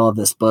in the middle of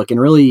this book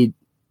and really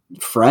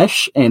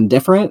fresh and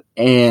different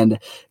and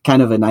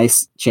kind of a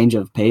nice change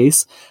of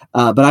pace.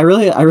 But I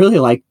really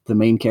like the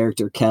main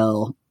character,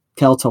 Kel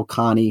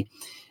Tolkani.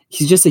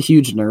 He's just a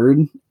huge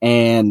nerd,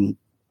 and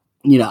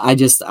I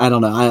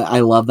don't know. I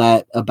love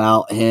that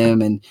about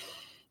him, and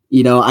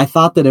I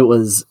thought that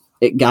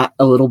it got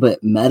a little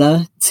bit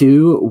meta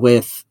too,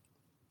 with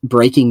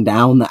breaking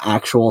down the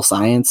actual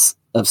science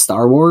of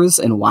Star Wars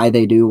and why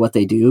they do what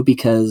they do,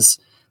 because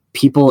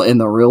people in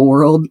the real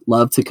world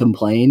love to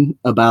complain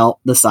about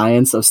the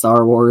science of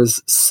Star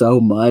Wars so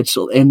much.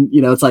 And,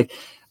 it's like,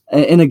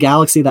 in a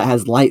galaxy that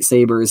has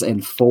lightsabers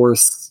and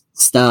force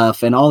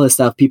stuff and all this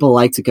stuff, people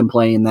like to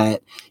complain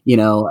that, you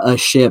know, a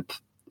ship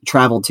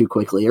traveled too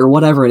quickly or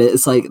whatever it is.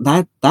 It's like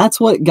that's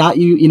what got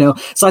you, you know.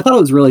 So I thought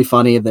it was really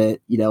funny that,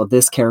 you know,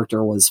 this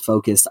character was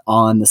focused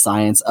on the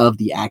science of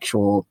the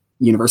actual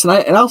universe. And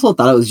I also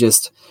thought it was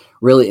just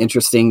really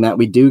interesting that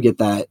we do get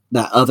that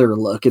other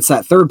look. It's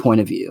that third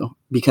point of view,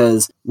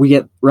 because we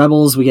get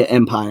Rebels, we get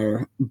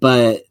Empire,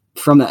 but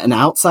from an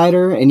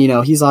outsider, and, you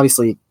know, he's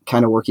obviously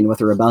kind of working with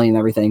the rebellion and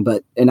everything,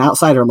 but an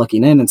outsider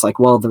looking in, it's like,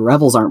 well, the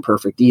Rebels aren't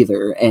perfect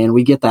either. And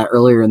we get that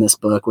earlier in this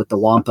book with the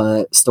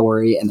Wampa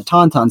story and the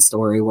Tauntaun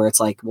story, where it's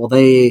like, well,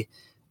 they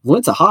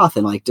went to Hoth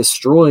and like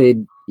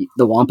destroyed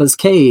the Wampa's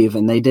cave,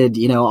 and they did,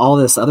 you know, all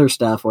this other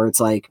stuff, where it's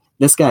like,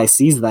 this guy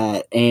sees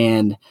that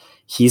and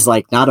he's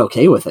like not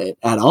okay with it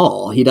at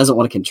all. He doesn't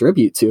want to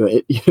contribute to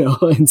it, you know?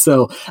 And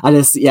so I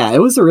just,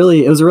 it was a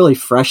really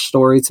fresh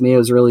story to me. It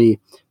was really,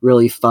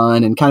 really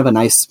fun and kind of a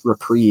nice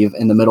reprieve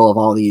in the middle of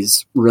all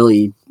these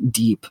really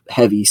deep,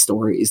 heavy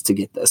stories to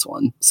get this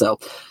one. So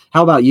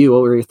how about you?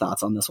 What were your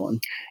thoughts on this one?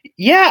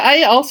 Yeah,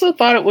 I also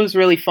thought it was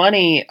really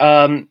funny.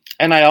 And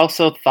I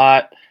also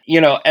thought,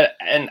 you know,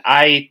 and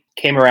I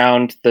came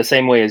around the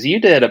same way as you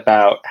did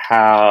about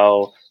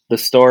how the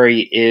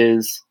story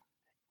is,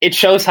 it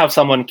shows how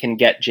someone can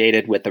get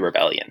jaded with the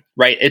rebellion,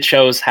 right? It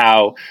shows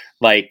how,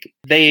 like,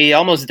 they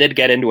almost did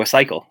get into a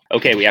cycle.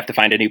 Okay, we have to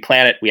find a new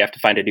planet. We have to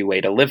find a new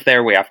way to live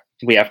there. We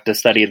have to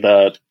study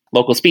the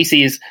local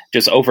species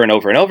just over and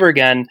over and over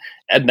again.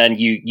 And then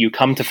you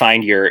come to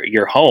find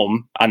your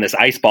home on this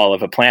ice ball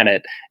of a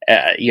planet,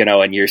 you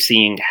know, and you're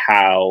seeing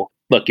how,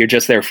 look, you're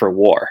just there for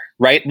war,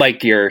 right?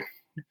 Like you're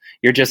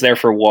just there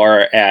for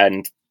war.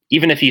 And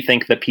even if you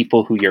think the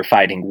people who you're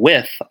fighting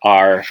with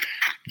are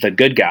the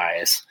good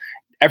guys,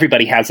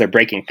 everybody has their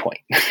breaking point,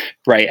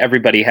 right?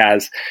 Everybody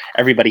has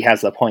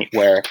the point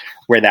where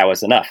that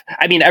was enough.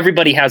 I mean,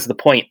 everybody has the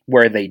point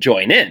where they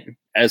join in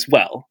as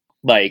well.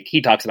 Like, he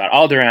talks about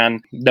Alderaan.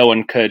 No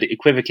one could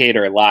equivocate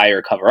or lie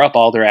or cover up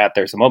Alderaan.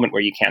 There's a moment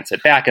where you can't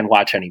sit back and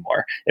watch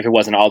anymore. If it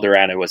wasn't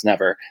Alderaan, it was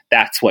never.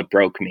 That's what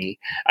broke me.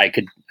 I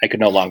could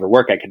no longer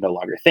work. I could no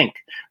longer think.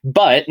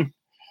 But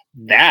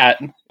that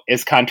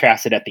is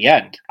contrasted at the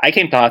end. I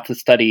came to Hoth to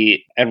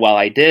study, and while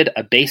I did,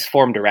 a base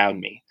formed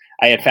around me.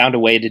 I had found a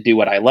way to do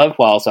what I loved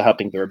while also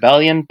helping the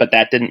rebellion, but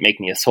that didn't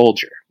make me a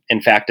soldier.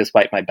 In fact,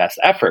 despite my best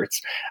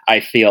efforts, I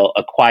feel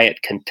a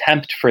quiet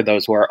contempt for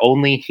those who are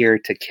only here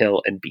to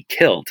kill and be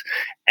killed.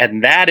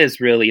 And that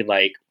is really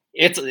like,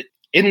 it's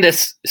in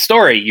this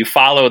story, you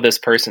follow this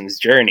person's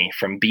journey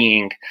from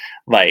being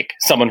like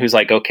someone who's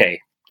like,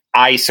 okay,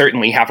 I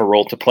certainly have a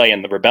role to play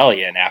in the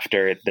rebellion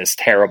after this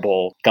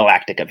terrible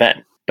galactic event.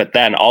 But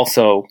then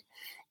also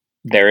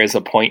there is a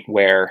point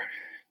where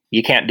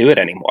you can't do it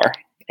anymore.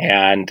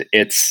 And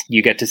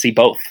you get to see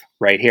both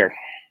right here.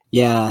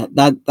 Yeah,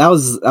 that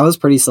was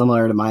pretty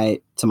similar to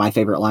my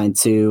favorite line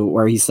too,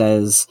 where he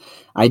says,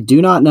 "I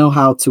do not know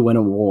how to win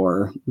a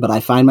war, but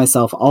I find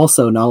myself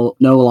also no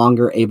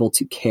longer able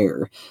to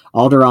care.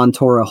 Alderaan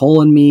tore a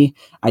hole in me.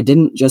 I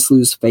didn't just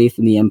lose faith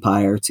in the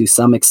Empire. To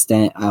some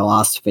extent, I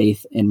lost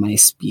faith in my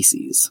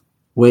species."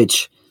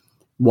 Which,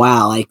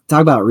 wow, like,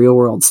 talk about real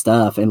world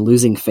stuff and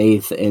losing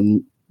faith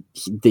in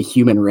the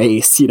human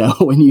race, you know,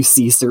 when you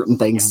see certain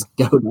things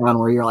go down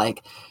where you're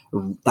like,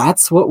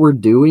 that's what we're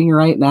doing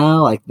right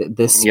now. Like,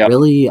 this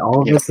really, all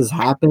of this has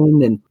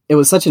happened. And it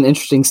was such an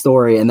interesting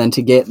story. And then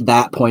to get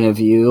that point of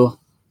view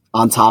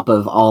on top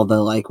of all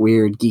the like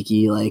weird,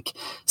 geeky, like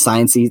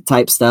sciencey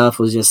type stuff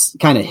was just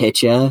kind of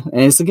hit you. And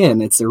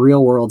it's the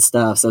real world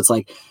stuff. So it's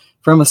like,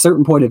 from a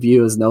certain point of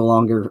view, is no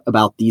longer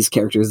about these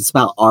characters. It's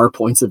about our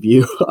points of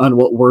view on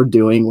what we're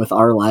doing with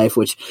our life,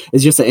 which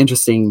is just an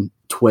interesting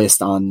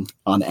twist on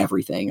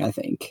everything, I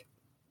think.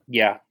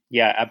 Yeah,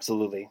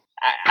 absolutely.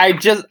 I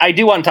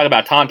do want to talk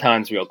about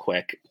Tauntauns real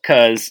quick,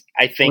 because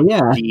I think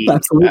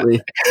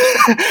absolutely.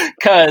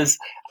 Because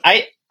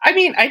I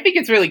mean, I think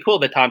it's really cool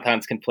that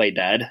Tauntauns can play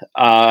dead,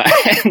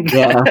 and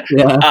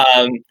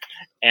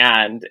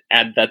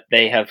that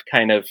they have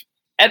kind of.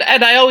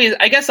 And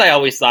I guess I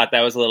always thought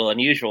that was a little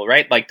unusual,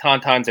 right? Like,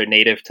 Tauntauns are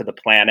native to the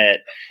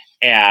planet,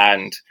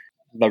 and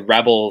the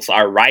rebels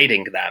are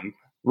riding them,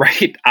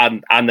 right,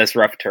 on this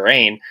rough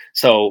terrain.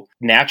 So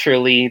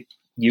naturally,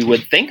 you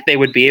would think they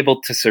would be able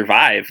to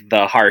survive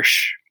the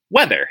harsh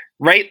weather,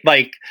 right?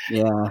 Like,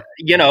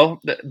 you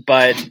know,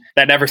 but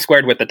that never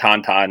squared with the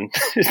Tauntaun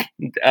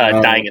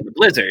dying in the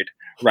blizzard,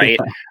 right?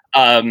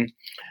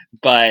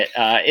 But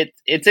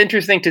it's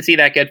interesting to see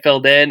that get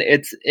filled in.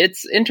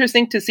 It's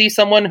interesting to see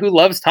someone who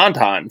loves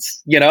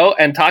Tauntauns, you know,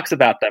 and talks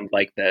about them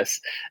like this.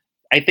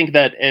 I think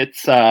that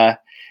it's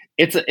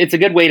a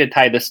good way to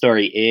tie the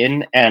story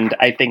in, and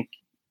I think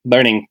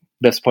learning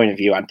this point of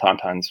view on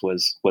Tauntauns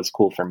was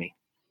cool for me.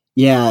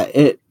 Yeah,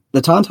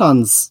 the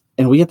Tauntauns,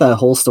 and we get that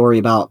whole story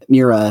about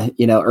Mira,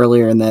 you know,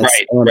 earlier in this.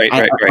 Right.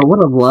 I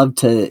would have loved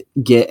to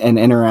get an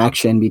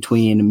interaction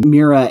between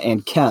Mira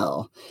and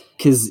Kel,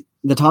 because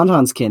the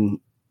Tauntauns can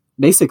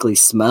basically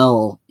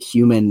smell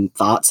human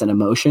thoughts and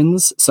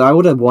emotions. So I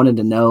would have wanted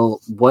to know,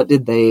 what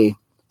did they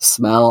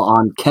smell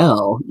on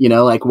Kel,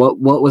 like what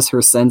was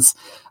her sense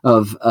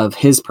of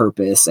his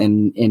purpose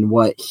and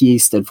what he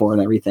stood for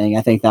and everything.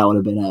 I think that would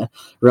have been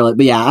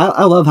but yeah,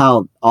 I love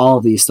how all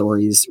of these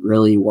stories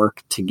really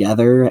work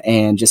together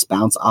and just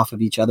bounce off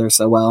of each other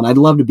so well. And I'd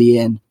love to be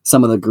in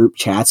some of the group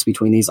chats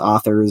between these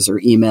authors or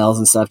emails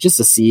and stuff just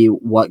to see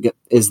what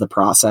is the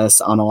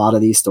process on a lot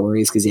of these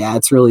stories. Cause yeah,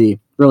 it's really,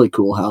 really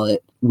cool how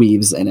it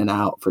weaves in and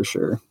out for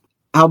sure.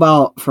 How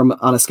about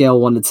on a scale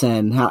of 1 to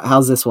 10,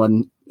 how's this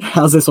one?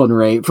 How's this one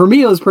rate? For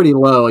me, it was pretty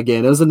low.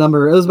 Again, it was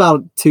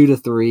about 2 to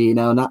 3.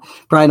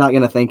 Probably not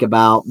going to think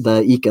about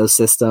the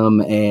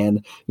ecosystem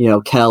and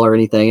Kel or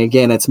anything.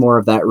 Again, it's more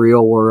of that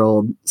real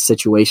world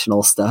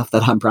situational stuff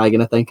that I'm probably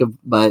going to think of.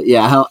 But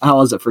yeah, how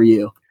was it for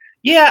you?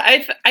 Yeah,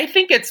 I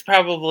think it's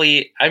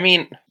probably. I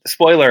mean,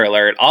 spoiler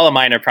alert: all of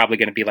mine are probably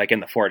going to be like in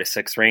the 4 to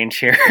 6 range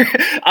here.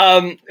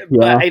 But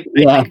I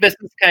think this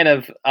is kind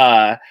of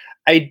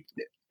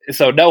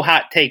so no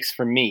hot takes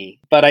from me,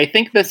 but I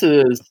think this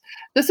is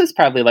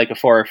probably like a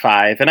 4 or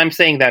 5. And I'm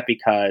saying that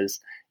because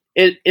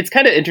it's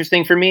kind of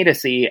interesting for me to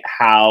see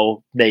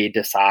how they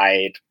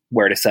decide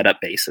where to set up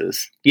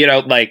bases.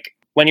 Like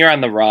when you're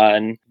on the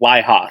run,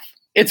 why Hoth?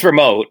 It's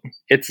remote.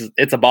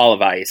 It's a ball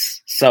of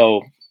ice.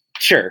 So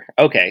sure.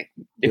 Okay.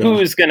 Yeah.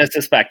 Who's going to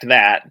suspect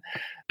that?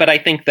 But I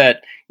think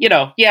that,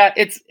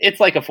 it's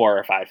like a 4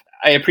 or 5.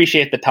 I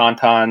appreciate the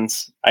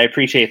tauntauns. I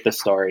appreciate the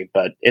story,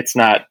 but it's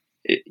not,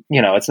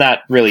 it's not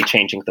really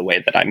changing the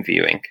way that I'm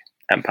viewing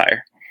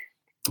Empire.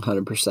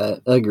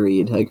 100%.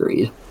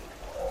 Agreed.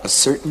 A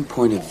certain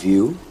point of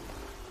view?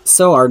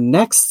 So our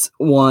next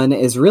one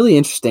is really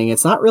interesting.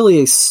 It's not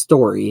really a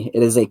story.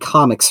 It is a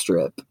comic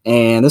strip.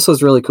 And this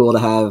was really cool to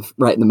have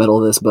right in the middle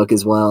of this book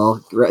as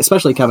well,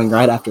 especially coming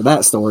right after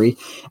that story.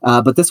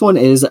 But this one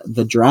is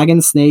The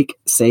Dragon Snake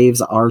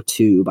Saves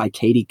R2 by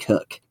Katie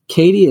Cook.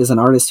 Katie is an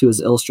artist who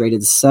has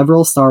illustrated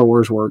several Star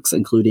Wars works,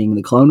 including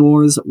the Clone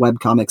Wars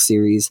webcomic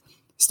series,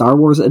 Star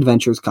Wars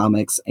Adventures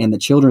comics, and the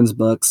children's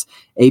books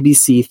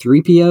ABC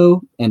 3PO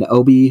and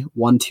Obi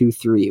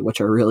 123, which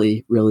are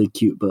really, really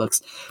cute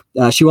books.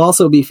 She will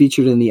also be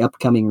featured in the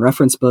upcoming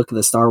reference book,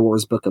 The Star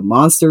Wars Book of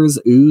Monsters,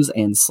 Ooze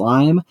and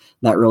Slime,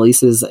 that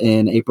releases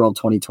in April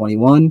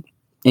 2021.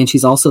 And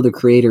she's also the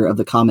creator of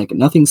the comic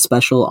Nothing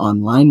Special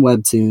online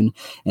webtoon,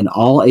 an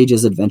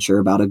all-ages adventure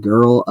about a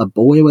girl, a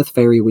boy with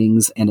fairy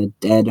wings, and a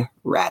dead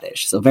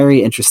radish. So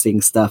very interesting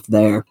stuff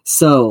there.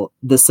 So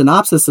the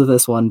synopsis of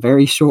this one,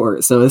 very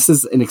short. So this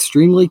is an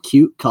extremely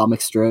cute comic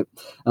strip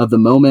of the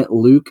moment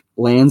Luke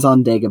lands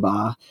on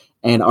Dagobah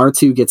and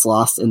R2 gets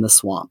lost in the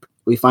swamp.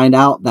 We find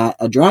out that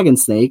a dragon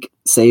snake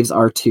saves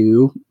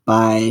R2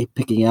 by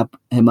picking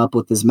him up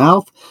with his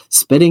mouth,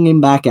 spitting him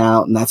back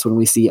out, and that's when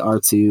we see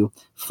R2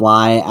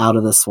 fly out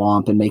of the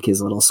swamp and make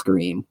his little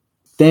scream.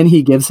 Then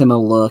he gives him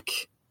a look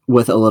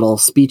with a little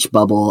speech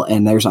bubble,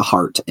 and there's a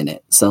heart in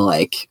it. So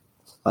like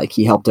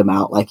he helped him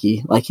out, like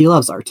he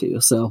loves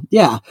R2. So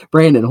yeah,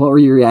 Brandon, what were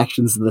your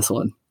reactions to this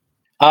one?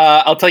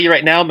 I'll tell you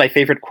right now, my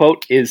favorite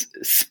quote is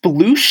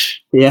sploosh.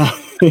 Yeah.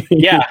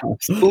 Yeah,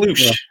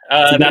 sploosh.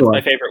 Yeah, that's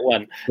my favorite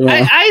one.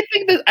 Yeah. I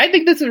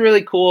think this is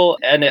really cool,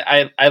 and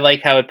I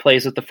like how it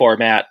plays with the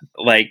format.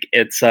 Like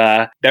it's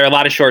there are a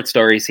lot of short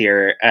stories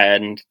here,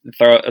 and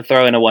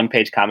throw in a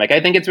 1-page comic.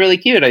 I think it's really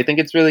cute. I think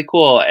it's really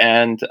cool.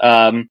 And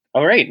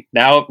all right,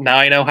 now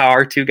I know how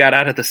R2 got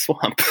out of the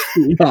swamp.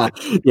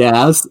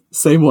 yeah,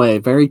 same way.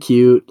 Very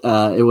cute.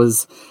 It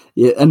was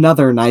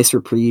another nice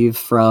reprieve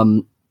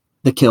from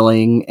the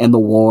killing and the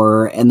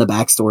war and the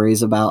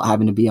backstories about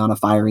having to be on a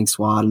firing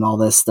squad and all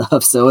this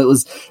stuff. So it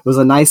was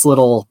a nice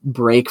little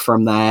break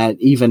from that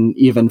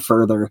even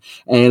further.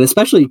 And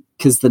especially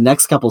because the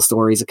next couple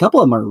stories, a couple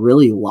of them are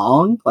really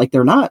long. Like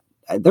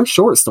they're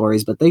short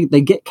stories, but they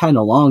get kind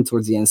of long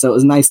towards the end. So it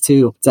was nice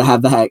too to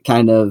have that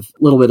kind of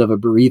little bit of a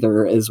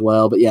breather as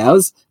well. But yeah, it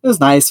was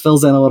nice.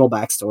 Fills in a little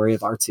backstory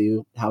of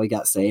R2, how he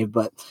got saved.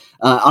 But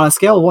on a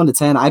scale of 1 to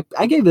 10, I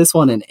gave this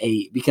one an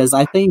 8 because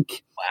I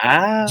think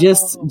wow,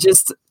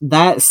 just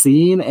that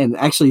scene and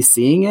actually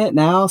seeing it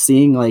now,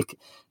 seeing like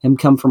him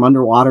come from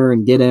underwater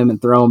and get him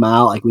and throw him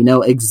out, like we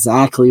know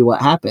exactly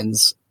what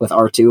happens with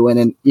R2. And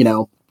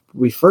then,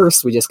 we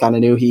just kind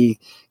of knew he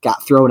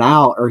got thrown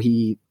out or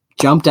he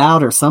jumped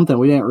out or something.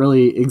 We didn't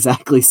really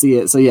exactly see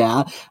it. So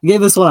yeah, I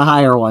gave this one a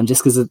higher one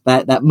just because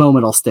that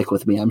moment will stick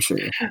with me, I'm sure.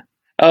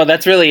 Oh,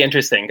 that's really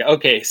interesting.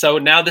 Okay, so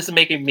now this is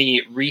making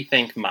me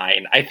rethink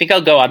mine. I think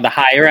I'll go on the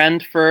higher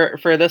end for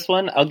this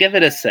one. I'll give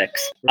it a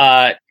 6.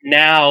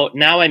 Now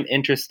I'm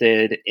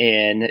interested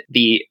in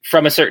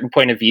from a certain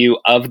point of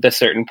view of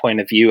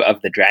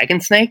the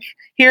dragon snake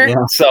here.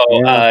 Yeah. So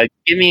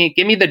give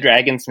me the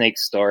dragon snake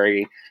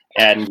story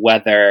and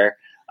whether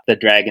the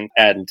dragon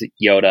and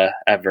Yoda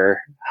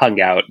ever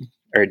hung out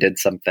or did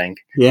something.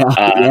 Yeah.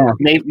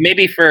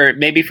 Maybe for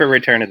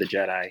Return of the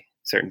Jedi,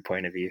 certain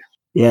point of view.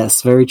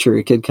 Yes, very true.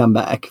 It could come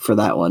back for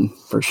that one,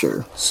 for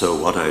sure. So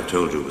what I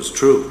told you was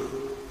true,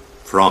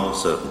 from a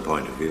certain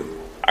point of view.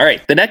 All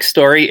right, the next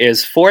story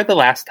is For the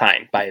Last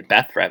Time by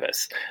Beth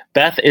Revis.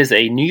 Beth is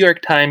a New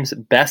York Times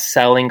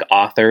best-selling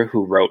author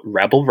who wrote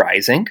Rebel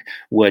Rising,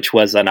 which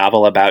was a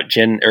novel about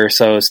Jyn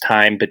Erso's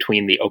time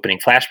between the opening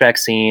flashback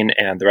scene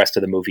and the rest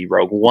of the movie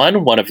Rogue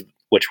One,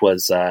 which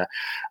was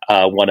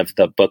one of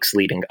the books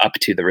leading up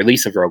to the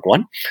release of Rogue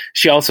One.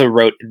 She also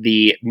wrote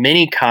the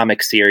mini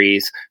comic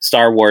series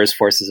Star Wars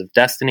Forces of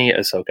Destiny,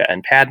 Ahsoka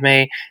and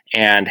Padme,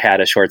 and had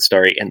a short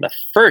story in the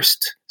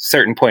first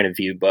Certain Point of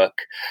View book,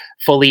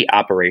 Fully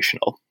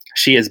Operational.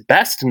 She is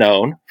best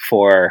known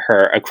for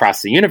her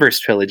Across the Universe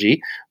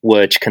trilogy,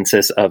 which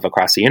consists of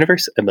Across the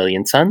Universe, A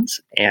Million Suns,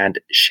 and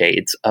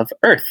Shades of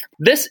Earth.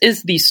 This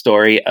is the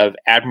story of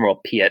Admiral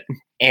Piet,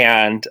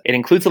 and it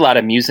includes a lot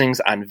of musings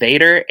on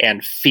Vader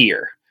and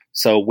fear.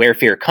 So where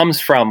fear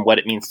comes from, what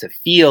it means to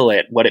feel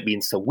it, what it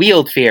means to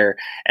wield fear,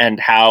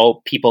 and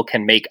how people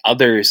can make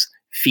others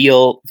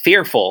feel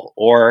fearful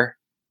or,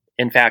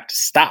 in fact,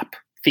 stop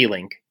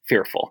feeling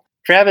fearful.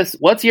 Travis,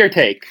 what's your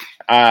take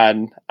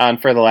on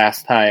For the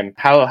Last Time?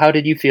 How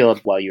did you feel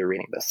while you were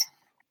reading this?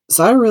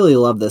 So I really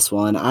love this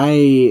one.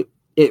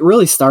 It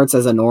really starts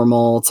as a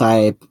normal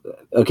type,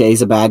 okay,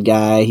 he's a bad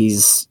guy,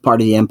 he's part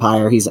of the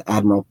Empire, he's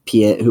Admiral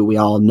Piet, who we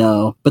all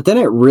know. But then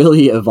it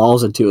really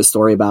evolves into a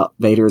story about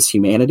Vader's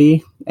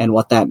humanity and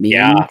what that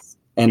means,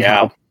 and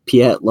how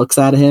Piet looks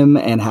at him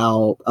and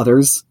how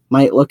others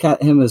might look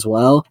at him as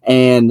well.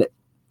 And,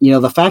 you know,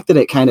 the fact that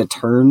it kind of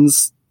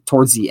turns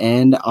towards the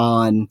end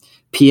on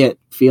Piet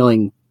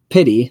feeling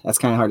pity, that's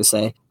kind of hard to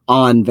say,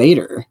 on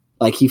Vader.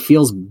 Like, he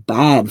feels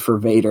bad for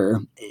Vader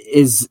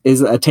is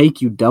a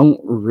take you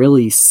don't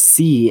really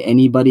see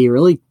anybody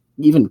really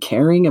even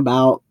caring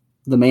about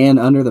the man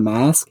under the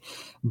mask.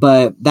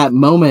 But that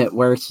moment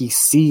where he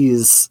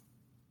sees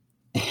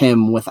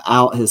him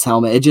without his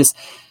helmet,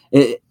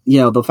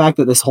 the fact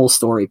that this whole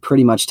story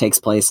pretty much takes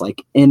place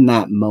like in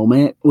that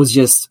moment was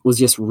just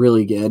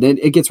really good.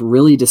 It gets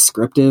really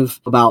descriptive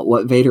about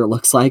what Vader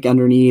looks like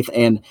underneath.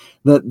 And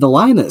the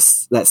line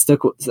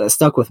that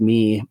stuck with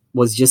me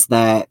was just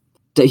that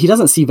he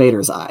doesn't see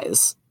Vader's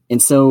eyes.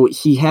 And so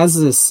he has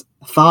this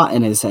thought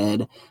in his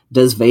head,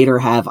 does Vader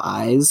have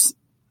eyes?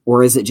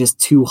 Or is it just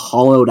two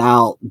hollowed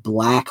out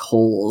black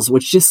holes,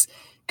 which just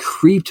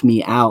creeped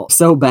me out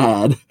so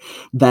bad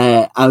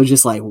that I was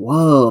just like,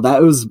 whoa,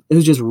 it was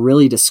just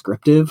really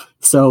descriptive.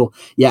 So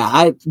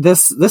yeah,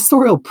 this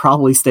story will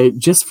probably stay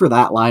just for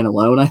that line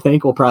alone. I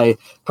think will probably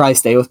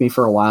stay with me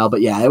for a while.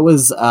 But yeah, it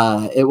was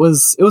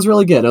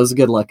really good. It was a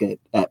good look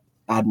at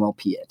Admiral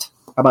Piet.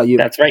 How about you?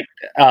 That's right.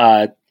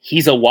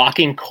 He's a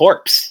walking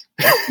corpse,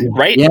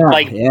 right?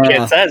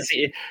 Piet says,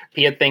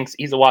 Piet thinks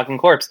he's a walking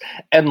corpse.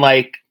 And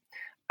like,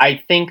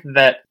 I think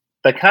that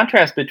the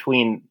contrast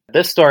between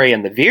this story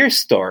and the Veers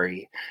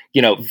story,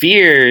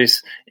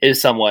 Veers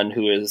is someone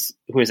who is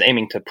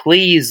aiming to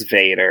please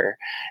Vader.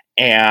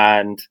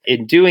 And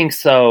in doing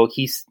so,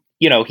 he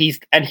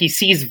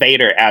sees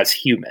Vader as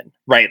human,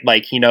 right?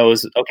 Like, he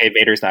knows, okay,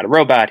 Vader's not a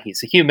robot.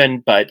 He's a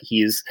human, but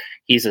he's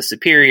a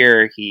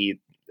superior. He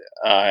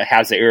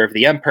has the ear of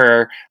the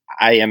Emperor.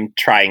 I am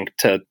trying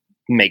to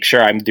make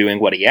sure I'm doing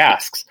what he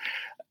asks.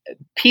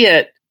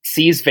 Piet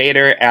sees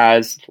Vader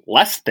as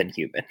less than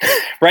human,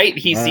 right?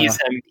 He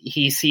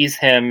sees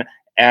him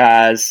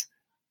as,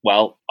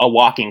 well, a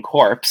walking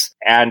corpse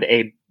and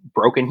a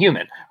broken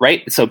human,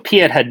 right? So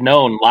Piet had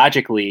known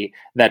logically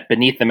that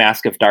beneath the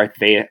mask of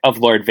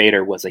Lord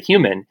Vader was a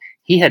human.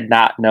 He had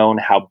not known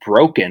how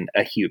broken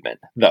a human,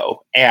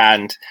 though.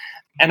 And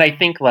I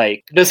think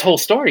like this whole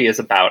story is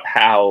about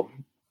how,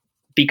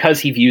 because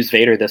he views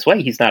Vader this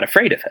way, he's not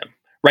afraid of him,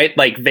 right?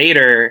 Like,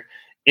 Vader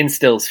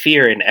instills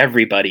fear in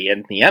everybody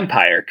in the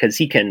Empire because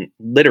he can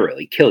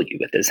literally kill you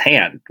with his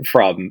hand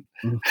from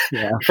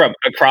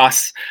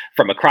across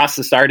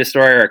the Star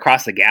Destroyer,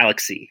 across the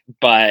galaxy.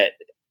 But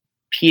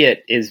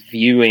Piet is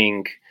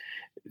viewing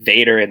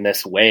Vader in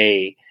this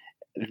way,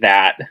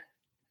 that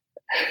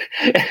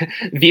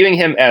viewing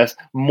him as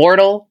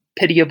mortal,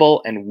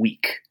 pitiable, and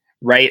weak,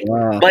 right?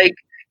 Wow. Like,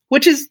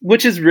 which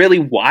is really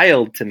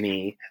wild to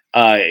me,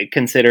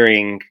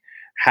 considering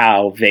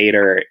how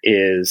Vader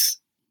is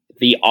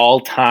the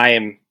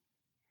all-time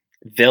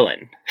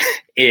villain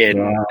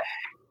in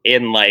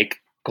like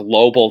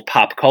global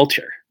pop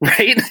culture,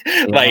 right?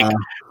 Yeah. Like,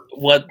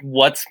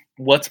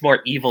 what's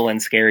more evil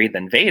and scary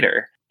than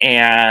Vader?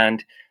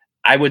 And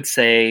I would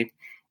say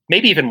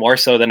maybe even more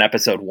so than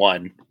Episode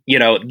 1.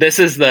 This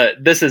is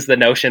the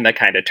notion that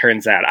kind of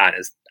turns that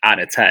on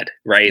its head,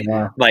 right?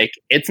 Yeah. Like,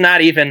 it's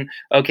not even,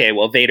 okay,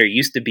 well, Vader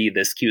used to be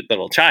this cute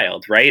little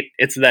child, right?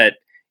 It's that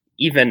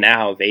even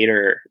now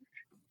Vader,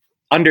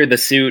 under the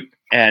suit,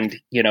 and,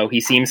 he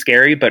seems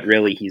scary, but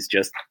really he's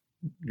just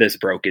this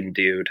broken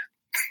dude.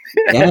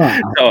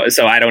 Yeah.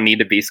 So I don't need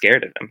to be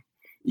scared of him.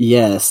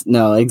 Yes,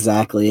 no,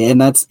 exactly.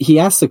 And he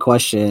asks the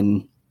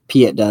question,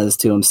 Piet does,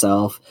 to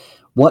himself,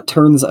 what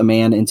turns a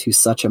man into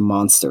such a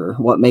monster?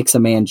 What makes a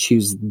man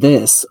choose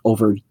this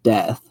over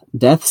death?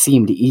 Death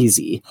seemed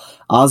easy.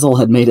 Ozzel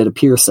had made it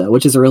appear so,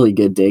 which is a really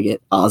good dig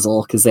at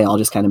Ozzel, because they all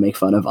just kind of make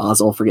fun of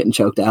Ozzel for getting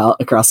choked out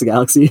across the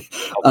galaxy.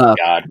 Oh,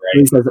 God, right.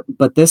 He says,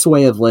 but this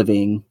way of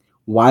living,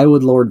 why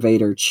would Lord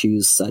Vader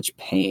choose such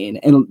pain?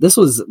 And this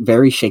was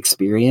very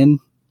Shakespearean,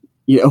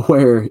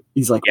 where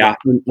he's like,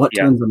 what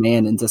turns a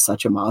man into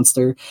such a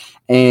monster?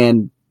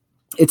 And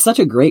it's such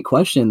a great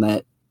question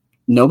that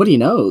nobody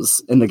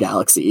knows in the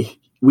galaxy.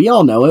 We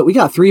all know it. We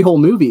got 3 whole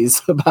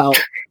movies about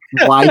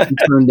why he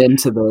turned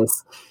into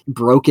this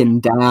broken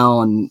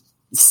down,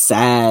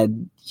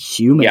 sad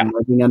human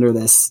living under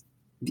this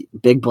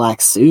big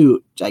black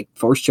suit, like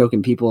force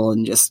choking people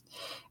and just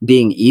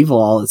being evil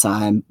all the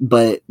time.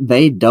 But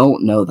they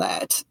don't know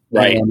that.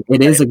 Right. And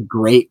it is a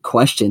great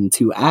question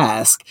to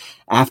ask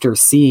after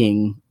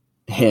seeing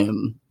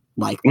him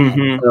like that.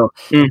 Mm-hmm. So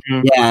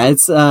yeah,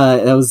 it's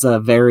that was a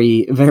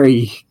very,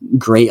 very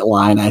great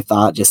line, I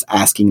thought, just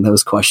asking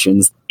those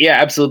questions.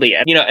 Yeah, absolutely.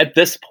 And at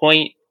this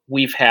point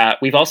we've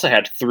also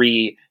had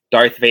 3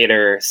 Darth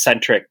Vader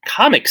centric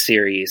comic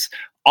series,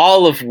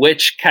 all of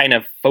which kind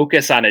of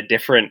focus on a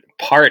different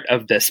part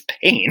of this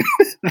pain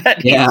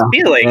that he's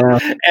feeling.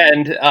 Yeah.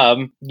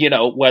 And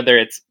whether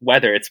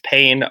it's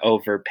pain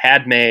over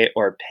Padme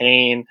or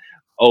pain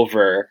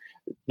over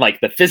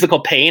like the physical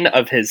pain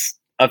of his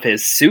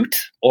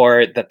suit,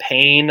 or the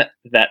pain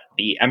that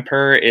the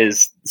Emperor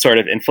is sort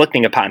of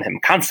inflicting upon him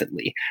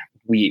constantly.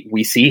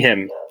 We see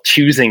him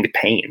choosing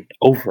pain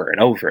over and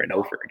over and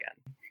over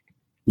again.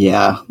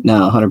 Yeah,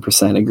 no,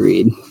 100%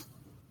 agreed.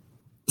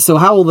 So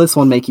how will this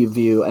one make you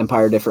view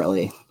Empire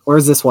differently? Where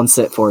does this one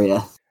sit for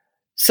you?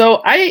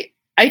 So I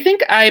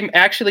think I'm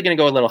actually going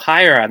to go a little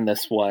higher on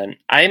this one.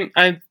 I'm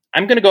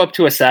going to go up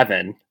to a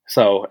 7.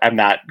 So I'm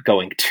not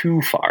going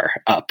too far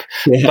up,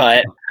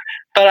 but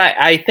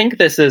I think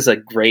this is a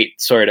great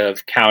sort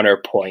of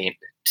counterpoint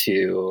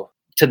to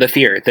the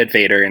fear that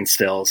Vader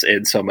instills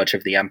in so much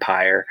of the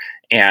Empire.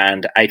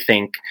 And I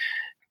think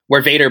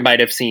where Vader might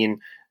have seen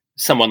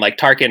someone like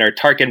Tarkin, or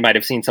Tarkin might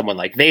have seen someone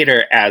like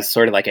Vader as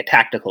sort of like a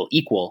tactical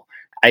equal,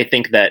 I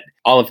think that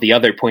all of the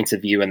other points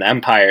of view in the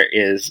Empire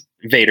is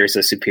Vader's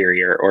a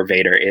superior, or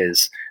Vader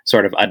is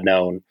sort of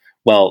unknown.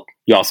 Well,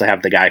 you also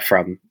have the guy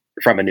from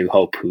A New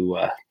Hope who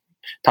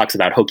talks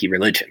about hokey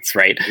religions,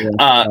 right?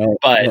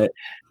 Yeah,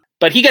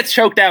 but he gets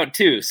choked out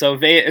too. So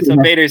Vader's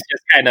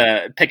just kind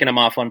of picking him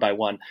off one by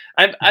one.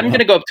 I'm going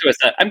to go up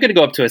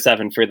to a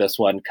 7 for this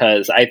one,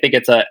 because I think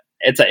it's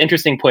an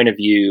interesting point of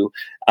view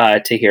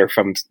to hear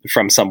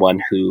from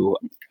someone who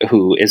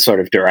is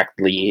sort of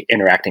directly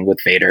interacting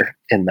with Vader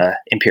in the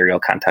Imperial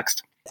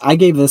context. I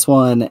gave this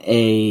one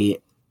a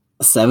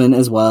 7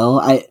 as well.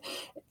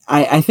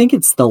 I think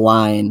it's the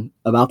line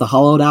about the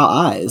hollowed out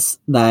eyes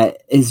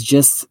that is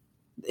just,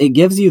 it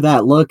gives you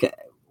that look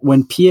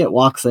when Piet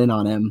walks in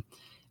on him,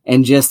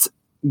 and just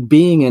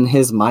being in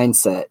his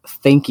mindset,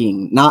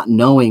 thinking, not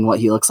knowing what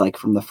he looks like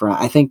from the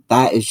front. I think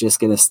that is just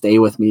going to stay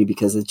with me,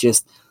 because it's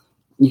just,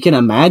 you can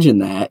imagine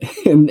that.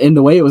 And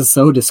the way it was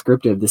so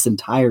descriptive, this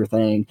entire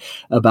thing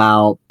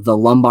about the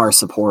lumbar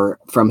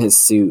support from his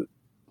suit,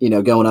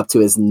 going up to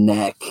his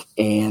neck,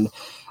 and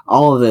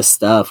all of this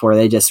stuff where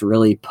they just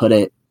really put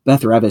it,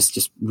 Beth Revis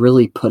just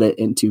really put it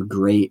into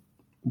great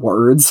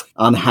words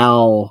on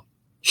how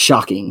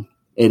shocking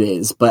it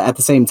is. But at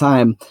the same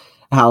time,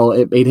 how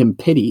it made him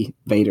pity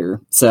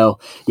Vader. So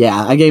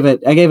yeah, I gave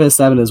it a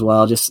 7 as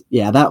well. Just,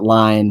 that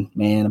line,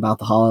 man, about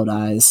the hollowed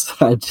eyes.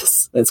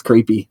 It's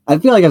creepy. I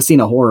feel like I've seen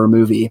a horror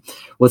movie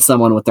with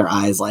someone with their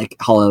eyes like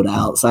hollowed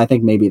out. So I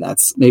think maybe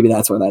that's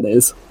where that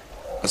is.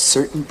 A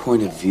certain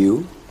point of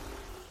view?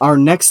 Our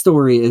next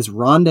story is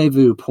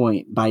Rendezvous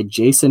Point by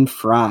Jason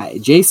Fry.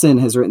 Jason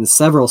has written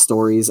several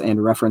stories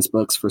and reference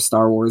books for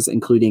Star Wars,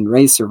 including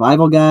Rey's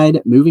Survival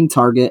Guide, Moving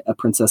Target, A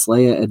Princess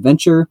Leia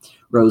Adventure,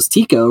 Rose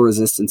Tico,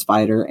 Resistance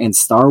Fighter, and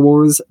Star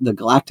Wars, The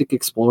Galactic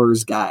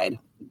Explorer's Guide.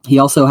 He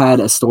also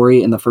had a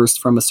story in the first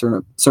From a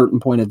Certain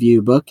Point of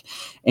View book,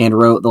 and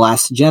wrote The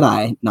Last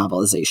Jedi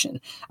novelization.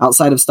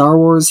 Outside of Star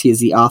Wars, he is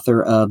the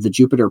author of the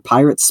Jupiter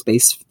Pirates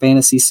space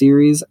fantasy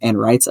series, and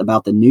writes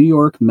about the New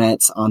York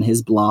Mets on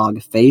his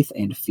blog, Faith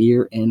and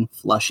Fear in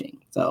Flushing.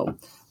 So,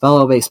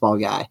 fellow baseball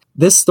guy.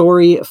 This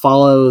story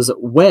follows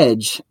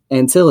Wedge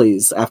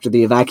Antilles after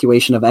the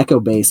evacuation of Echo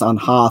Base on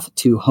Hoth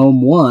to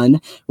Home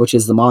 1, which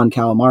is the Mon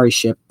Calamari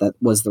ship that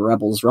was the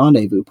Rebels'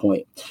 rendezvous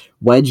point.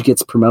 Wedge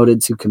gets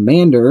promoted to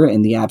commander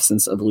in the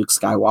absence of Luke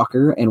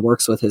Skywalker, and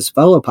works with his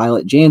fellow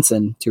pilot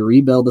Jansen to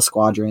rebuild the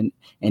squadron,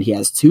 and he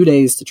has 2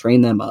 days to train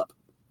them up.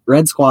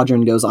 Red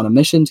Squadron goes on a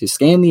mission to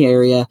scan the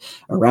area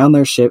around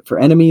their ship for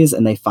enemies,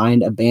 and they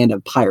find a band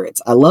of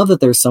pirates. I love that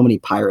there's so many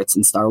pirates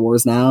in Star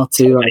Wars now,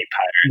 too.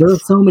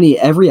 There's so many.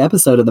 Every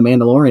episode of The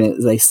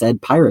Mandalorian, they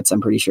said pirates, I'm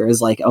pretty sure.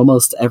 It's like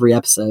almost every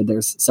episode,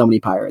 there's so many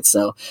pirates.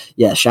 So,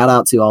 yeah, shout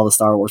out to all the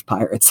Star Wars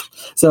pirates.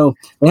 So,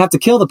 they have to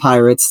kill the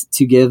pirates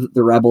to give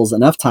the rebels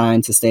enough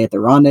time to stay at the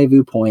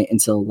rendezvous point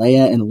until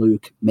Leia and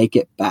Luke make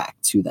it back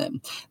to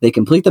them. They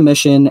complete the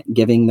mission,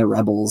 giving the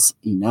rebels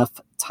enough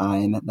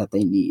time that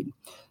they need.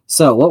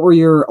 So, what were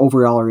your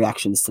overall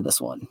reactions to this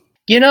one?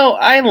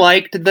 I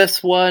liked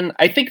this one.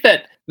 I think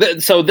that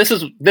So this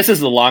is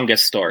the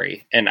longest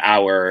story in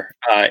our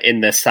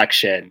in this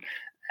section,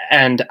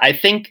 and I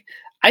think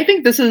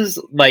this is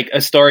like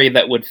a story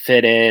that would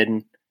fit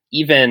in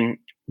even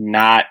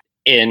not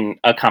in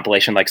a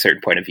compilation like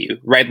Certain Point of View,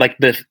 right? Like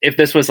if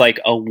this was like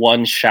a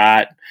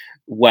one-shot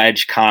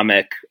Wedge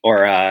comic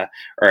or a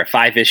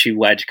 5-issue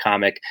Wedge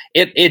comic,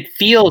 it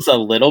feels a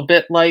little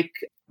bit like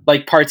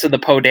parts of the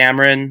Poe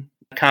Dameron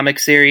comic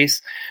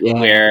series,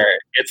 where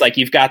it's like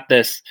you've got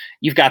this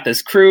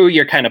crew,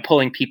 you're kind of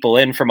pulling people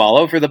in from all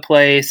over the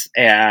place,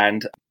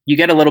 and you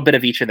get a little bit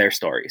of each of their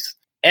stories.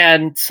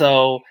 And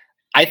so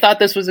I thought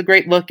this was a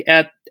great look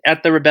at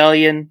the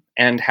rebellion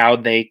and how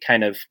they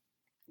kind of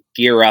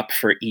gear up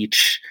for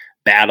each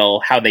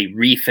battle, how they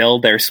refill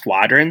their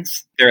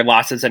squadrons. There are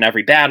losses in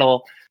every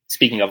battle.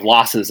 Speaking of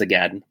losses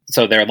again,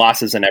 so there are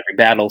losses in every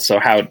battle. So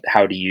how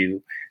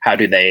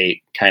do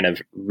they kind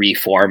of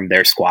reform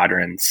their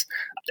squadrons,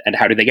 and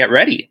how do they get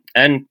ready?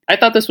 And I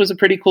thought this was a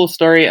pretty cool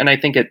story, and I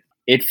think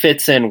it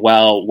fits in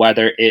well,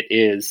 whether it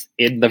is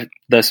in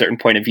the Certain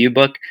Point of View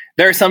book.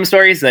 There are some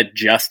stories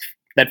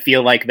that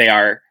feel like they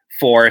are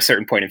for a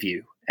certain point of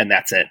view, and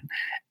that's it.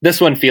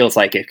 This one feels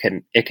like it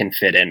can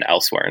fit in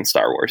elsewhere in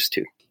Star Wars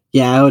too.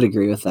 Yeah, I would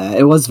agree with that.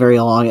 It was very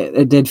long.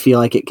 It did feel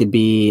like it could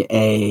be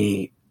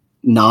a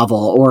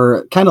novel,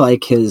 or kind of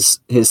like his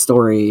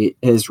story,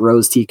 his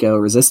Rose Tico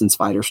Resistance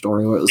Fighter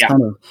story, where it was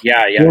kind of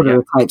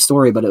shorter type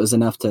story, but it was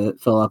enough to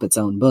fill up its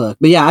own book.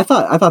 But yeah, I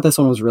thought this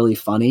one was really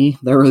funny.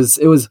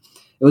 It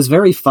was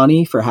very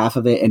funny for half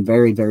of it and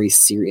very, very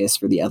serious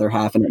for the other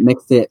half, and it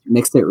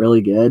mixed it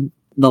really good.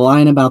 The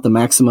line about the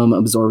maximum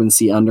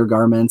absorbency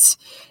undergarments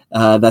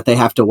that they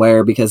have to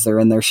wear because they're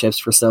in their ships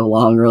for so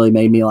long really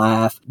made me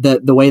laugh.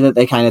 The way that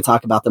they kind of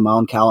talk about the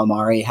Mon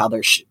Calamari, how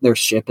their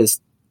ship is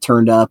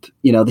turned up,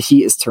 the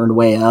heat is turned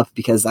way up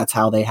because that's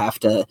how they have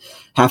to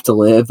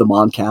live, the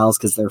Mon Cals,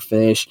 because they're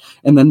fish.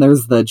 And then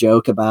there's the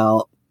joke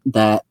about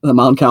that the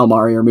Mon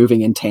Calamari are moving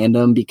in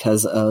tandem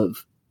because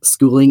of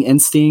schooling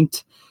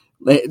instinct,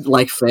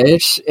 like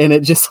fish. And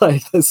it just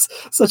like this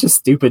such a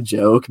stupid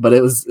joke, but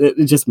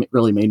it just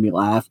really made me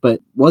laugh,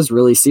 but was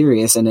really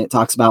serious. And it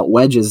talks about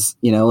Wedge's,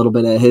 a little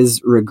bit of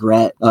his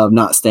regret of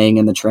not staying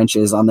in the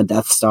trenches on the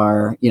Death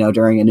Star,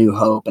 during A New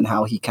Hope, and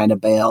how he kind of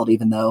bailed,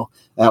 even though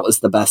that was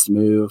the best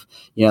move.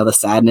 The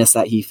sadness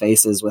that he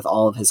faces with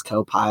all of his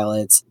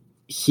co-pilots.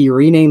 He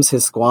renames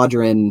his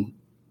squadron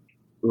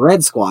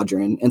Red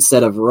Squadron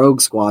instead of Rogue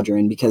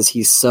Squadron because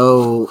he's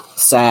so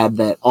sad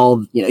that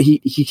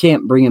he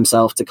can't bring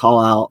himself to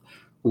call out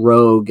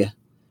Rogue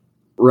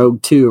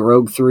 2,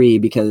 Rogue 3,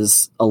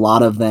 because a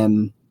lot of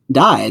them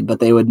died, but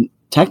they would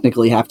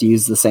technically have to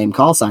use the same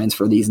call signs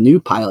for these new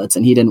pilots,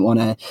 and he didn't want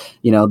to,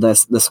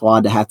 the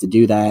squad to have to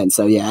do that. And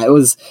so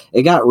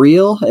it got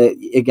real,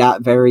 it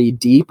got very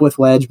deep with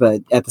Wedge,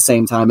 but at the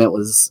same time it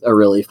was a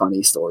really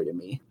funny story to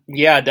me.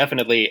 Yeah,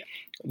 definitely.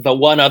 The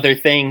one other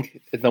thing,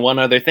 the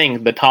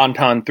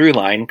Tauntaun through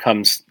line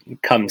comes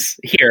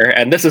here,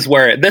 and this is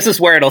where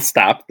it'll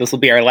stop. This will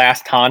be our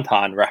last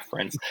Tauntaun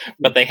reference.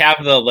 But they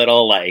have the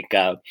little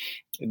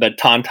the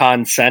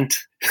Tauntaun scent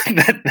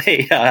that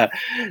they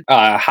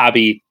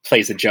Hobby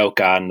plays a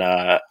joke on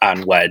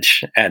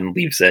Wedge and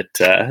leaves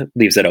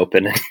it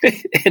open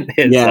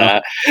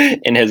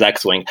in his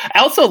X-wing. I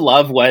also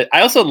love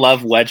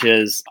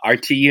Wedge's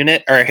R2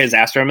 unit, or his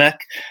astromech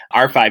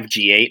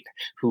R5G8,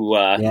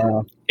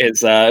 who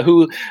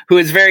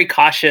is very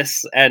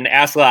cautious and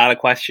asks a lot of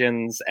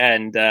questions,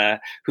 and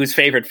whose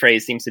favorite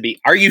phrase seems to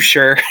be, "Are you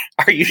sure?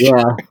 Are you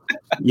sure?"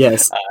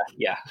 Yes.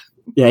 Yeah.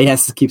 Yeah, he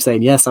has to keep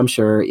saying, "Yes, I'm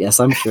sure. Yes,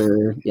 I'm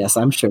sure. Yes,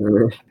 I'm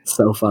sure."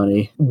 So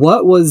funny.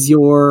 What was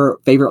your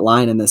favorite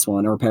line in this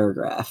one, or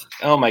paragraph?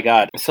 Oh my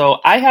God. So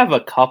I have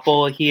a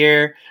couple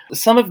here.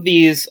 Some of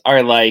these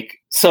are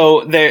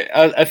so there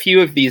a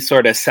few of these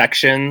sort of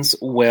sections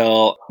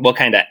will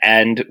kind of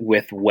end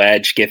with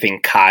Wedge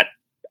giving Cott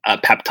a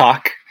pep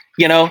talk.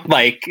 Oh,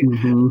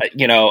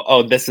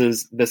 this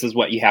is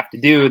what you have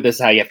to do. This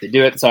is how you have to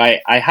do it. So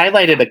I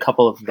highlighted a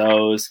couple of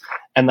those.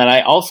 And then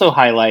I also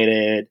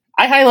highlighted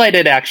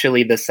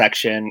actually the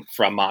section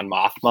from Mon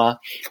Mothma,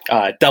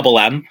 Double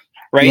M,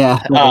 right? Yeah,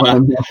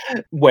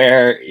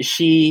 where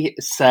she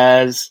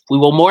says, "We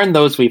will mourn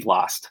those we've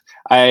lost.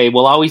 I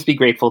will always be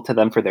grateful to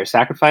them for their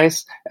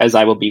sacrifice, as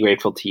I will be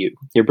grateful to you.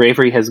 Your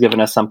bravery has given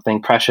us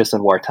something precious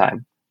in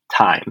wartime.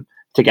 Time.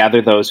 To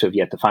gather those who have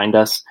yet to find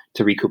us,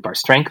 to recoup our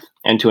strength,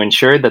 and to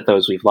ensure that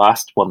those we've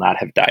lost will not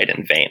have died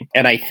in vain."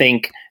 And I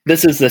think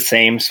this is the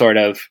same sort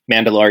of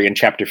Mandalorian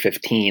Chapter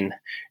 15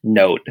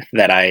 note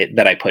that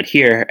I put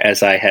here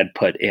as I had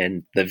put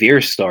in the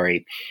Veer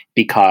story,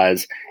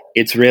 because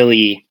it's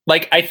really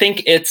I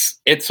think it's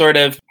sort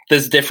of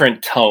this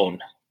different tone,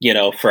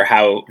 for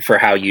how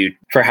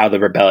the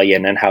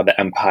rebellion and how the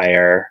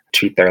Empire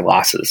treat their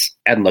losses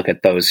and look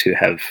at those who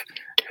have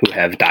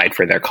died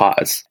for their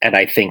cause. And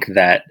I think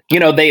that,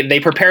 they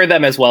prepare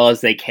them as well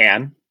as they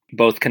can.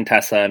 Both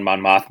Contessa and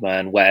Mon Mothma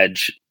and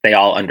Wedge, they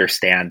all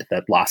understand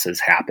that losses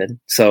happen.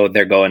 So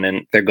they're going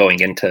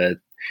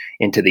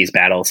into these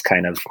battles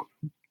kind of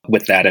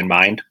with that in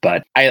mind.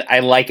 But I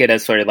like it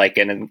as sort of like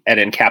an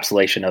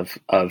encapsulation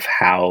of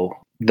how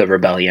the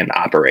rebellion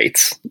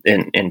operates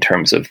in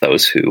terms of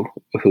those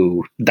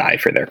who die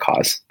for their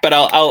cause. But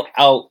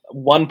I'll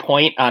 1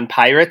 point on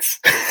pirates.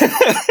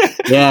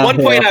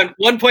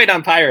 One point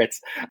on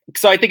pirates.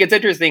 So I think it's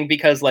interesting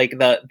because like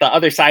the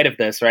other side of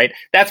this, right?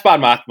 That's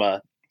Bon Mothma.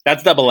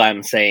 That's Double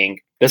M saying,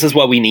 this is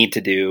what we need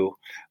to do.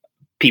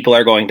 People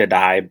are going to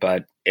die,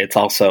 but it's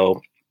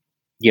also,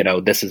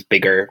 this is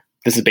bigger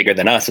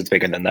than us. It's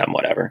bigger than them,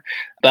 whatever.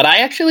 But I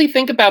actually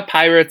think about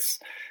pirates.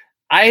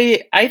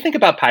 I think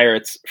about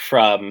pirates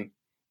from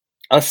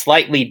a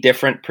slightly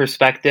different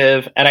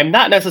perspective. And I'm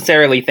not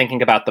necessarily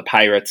thinking about the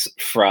pirates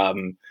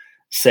from,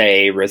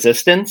 say,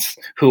 Resistance,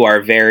 who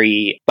are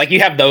very, like, you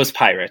have those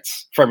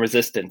pirates from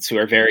Resistance who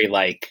are very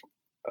like,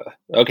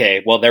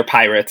 okay, well, they're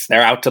pirates.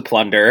 They're out to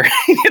plunder.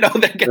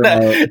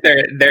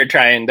 They're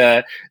trying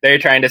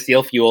to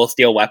steal fuel,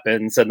 steal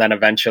weapons, and then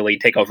eventually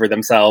take over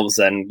themselves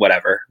and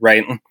whatever,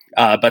 right?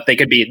 But they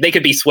could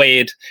be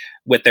swayed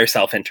with their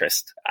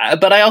self-interest.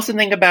 But I also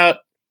think about,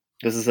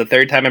 this is the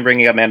third time I'm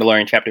bringing up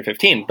Mandalorian Chapter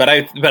 15, but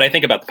I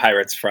think about the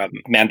pirates from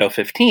Mando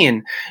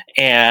 15,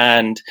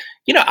 and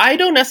I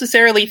don't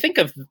necessarily think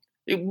of.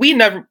 We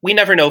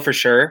never know for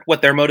sure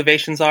what their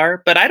motivations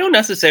are, but I don't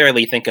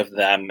necessarily think of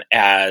them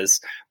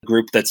as a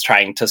group that's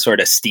trying to sort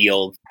of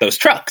steal those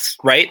trucks,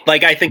 right?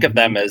 Like I think of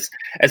them as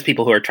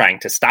people who are trying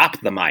to stop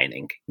the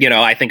mining.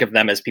 I think of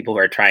them as people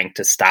who are trying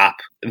to stop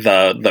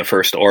the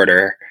First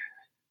Order,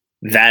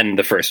 then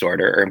the First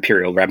Order or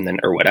Imperial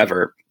Remnant or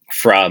whatever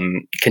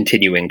from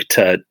continuing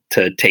to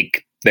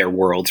take their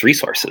world's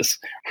resources.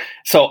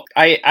 So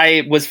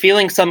I was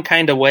feeling some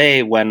kind of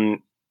way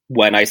when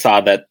I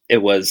saw that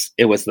it was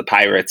the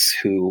pirates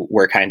who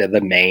were kind of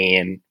the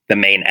main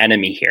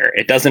enemy here.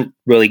 It doesn't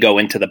really go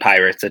into the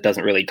pirates. It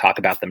doesn't really talk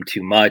about them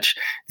too much.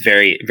 It's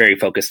very, very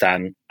focused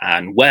on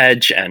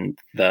Wedge and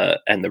the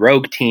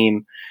Rogue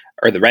team,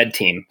 or the Red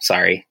team,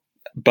 sorry.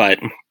 But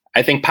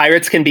I think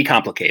pirates can be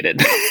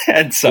complicated.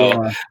 and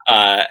so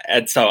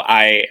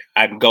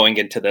I'm going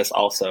into this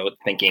also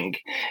thinking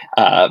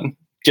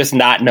just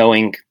not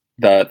knowing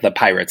the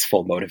pirates'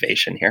 full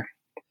motivation here.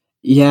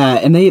 Yeah,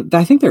 and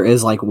I think there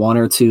is like one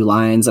or two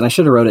lines, and I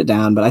should have wrote it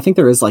down, but I think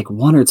there is like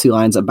one or two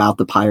lines about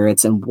the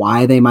pirates and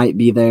why they might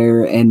be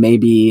there, and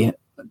maybe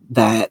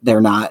that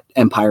they're not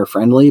Empire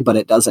friendly, but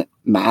it doesn't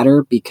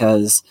matter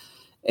because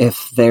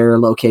if their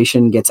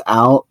location gets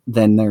out,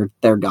 then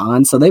they're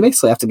gone. So they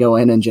basically have to go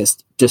in and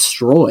just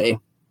destroy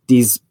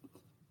these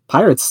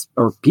pirates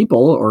or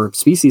people or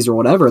species or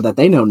whatever that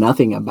they know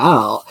nothing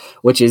about,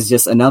 which is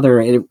just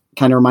another, it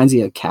kind of reminds me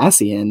of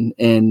Cassian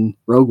in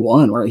Rogue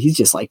One, where he's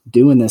just like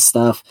doing this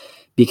stuff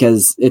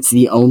because it's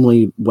the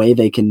only way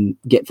they can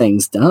get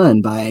things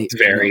done by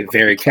very,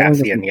 very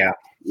Cassian. Yeah.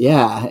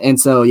 Yeah. And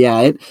so,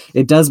 yeah,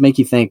 it does make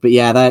you think, but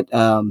yeah, that,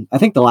 I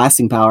think the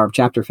lasting power of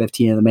Chapter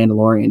 15 of The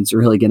Mandalorian is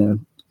really going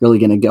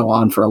to go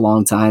on for a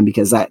long time,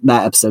 because that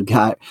episode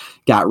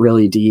got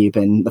really deep,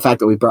 and the fact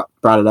that we brought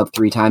it up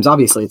 3 times,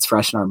 obviously it's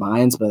fresh in our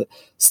minds, but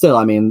still,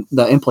 I mean,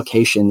 the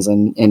implications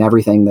and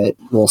everything that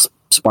will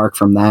spark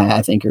from that,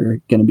 I think, are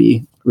going to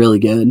be really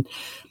good.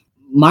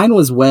 Mine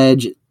was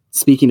Wedge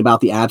speaking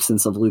about the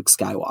absence of Luke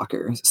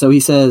Skywalker. So he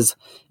says,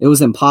 it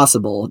was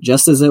impossible,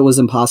 just as it was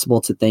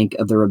impossible to think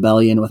of the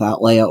rebellion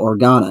without Leia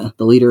Organa,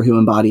 the leader who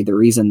embodied the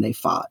reason they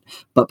fought.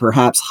 But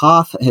perhaps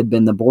Hoth had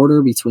been the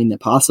border between the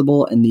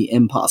possible and the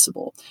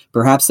impossible.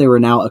 Perhaps they were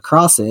now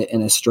across it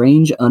in a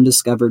strange,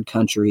 undiscovered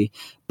country,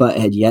 but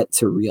had yet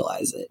to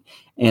realize it.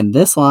 And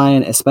this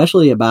line,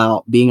 especially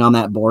about being on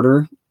that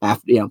border,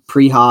 after,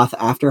 pre-Hoth,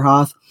 after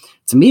Hoth,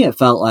 to me, it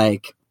felt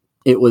like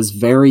it was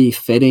very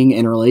fitting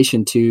in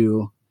relation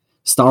to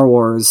Star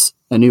Wars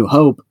A New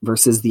Hope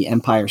versus The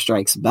Empire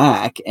Strikes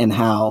Back, and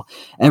how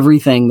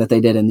everything that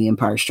they did in The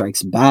Empire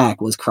Strikes Back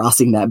was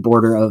crossing that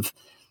border of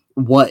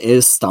what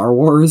is Star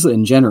Wars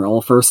in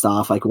general. First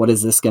off, like, what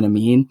is this going to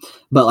mean?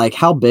 But like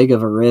how big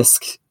of a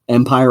risk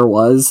Empire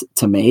was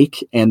to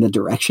make and the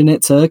direction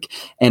it took.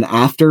 And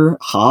after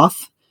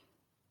Hoth,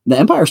 The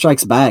Empire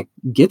Strikes Back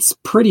gets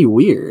pretty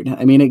weird.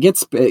 I mean, it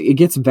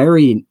gets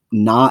very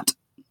not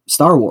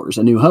Star Wars,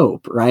 A New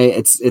Hope, right?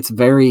 It's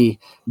very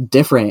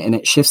different, and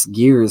it shifts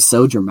gears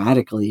so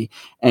dramatically.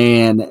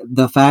 And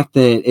the fact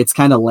that it's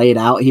kind of laid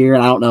out here,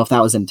 and I don't know if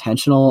that was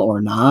intentional or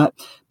not,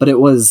 but it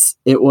was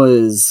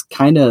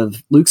kind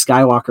of Luke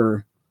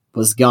Skywalker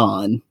was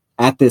gone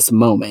at this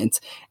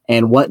moment.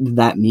 And what did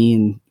that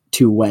mean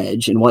to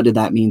Wedge? And what did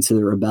that mean to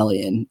the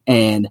rebellion?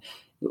 And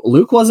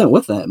Luke wasn't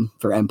with them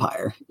for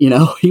Empire. He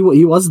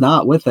was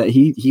not with it.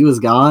 He was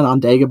gone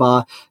on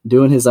Dagobah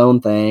doing his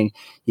own thing.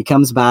 He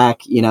comes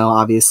back,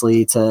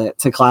 obviously to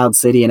Cloud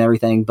City and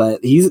everything,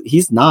 but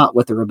he's not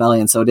with the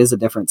rebellion. So it is a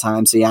different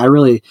time. So yeah, I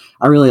really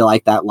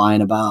like that line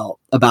about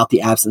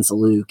the absence of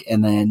Luke,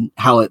 and then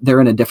how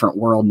they're in a different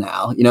world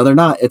now.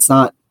 It's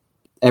not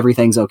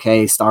everything's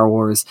okay, Star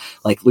Wars,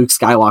 like Luke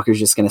Skywalker's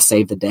just going to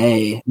save the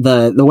day.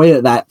 The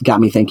way that got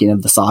me thinking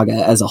of the saga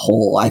as a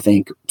whole, I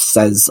think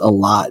says a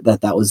lot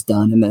that was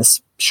done in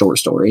this short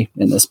story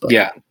in this book.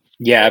 Yeah.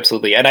 Yeah,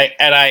 absolutely. And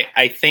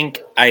I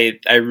think I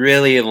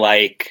really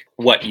like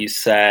what you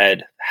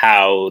said,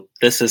 how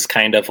this is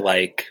kind of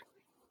like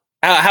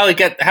how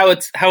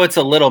it's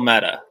a little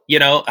meta, you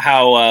know,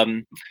 how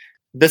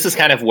this is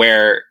kind of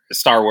where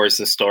Star Wars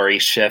the story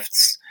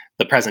shifts,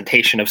 the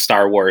presentation of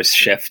Star Wars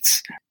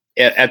shifts.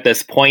 At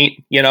this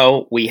point, you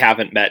know, we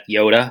haven't met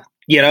Yoda,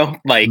 you know,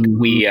 like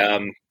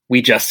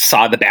we just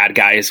saw the bad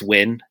guys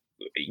win.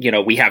 You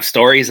know, we have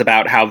stories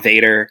about how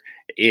Vader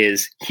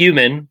is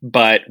human,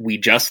 but we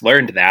just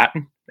learned that.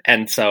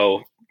 And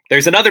so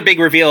there's another big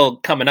reveal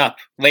coming up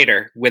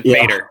later with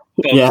Vader.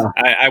 Folks,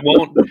 I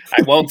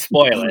won't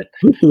spoil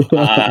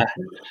it.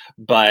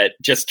 But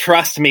just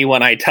trust me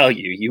when I tell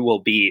you, you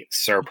will be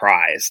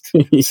surprised.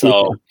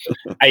 So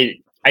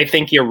I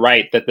think you're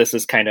right that this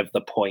is kind of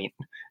the point.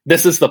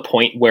 This is the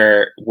point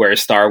where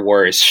Star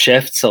Wars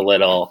shifts a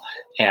little.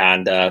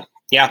 And I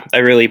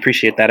really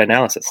appreciate that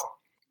analysis.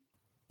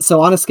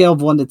 So on a scale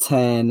of 1 to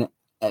 10,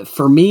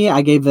 for me,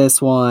 I gave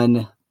this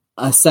one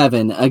a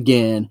 7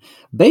 again,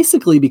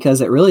 basically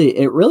because it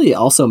really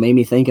also made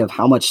me think of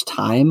how much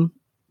time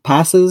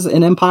passes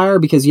in Empire,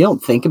 because you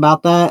don't think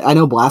about that. I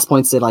know Blast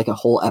Points did like a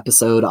whole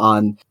episode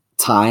on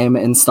time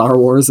in Star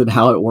Wars and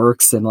how it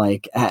works and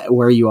like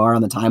where you are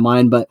on the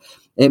timeline, but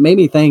it made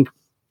me think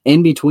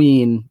in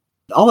between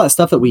all that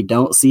stuff that we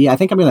don't see. I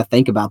think I'm going to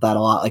think about that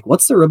a lot. Like,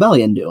 what's the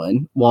rebellion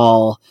doing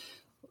while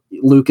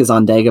Luke is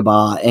on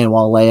Dagobah and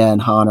while Leia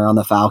and Han are on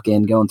the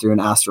Falcon going through an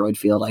asteroid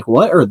field? Like,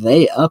 what are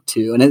they up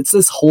to? And it's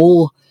this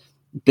whole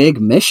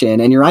big mission.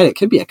 And you're right, it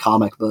could be a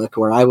comic book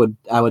where I would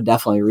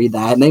definitely read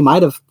that. And they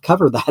might have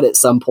covered that at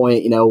some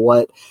point, you know,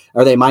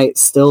 or they might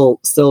still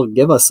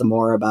give us some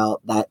more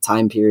about that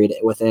time period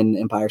within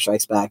Empire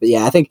Strikes Back. But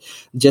yeah, I think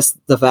just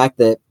the fact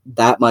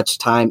that much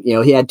time, you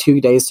know, he had 2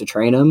 days to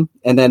train him,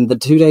 and then the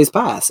 2 days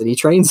pass and he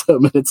trains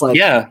them, and it's like,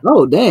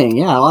 oh dang,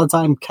 yeah, a lot of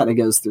time kind of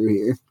goes through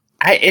here.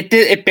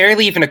 It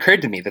barely even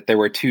occurred to me that there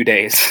were 2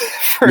 days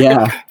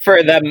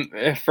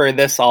for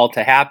this all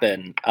to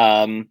happen.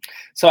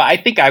 So I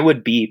think I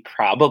would be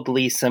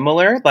probably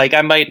similar. Like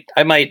I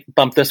might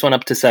bump this one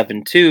up to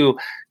 7 too,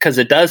 because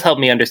it does help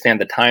me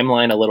understand the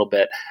timeline a little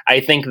bit.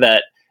 I think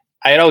that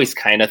I had always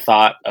kind of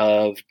thought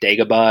of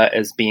Dagobah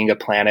as being a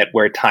planet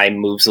where time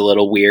moves a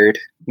little weird,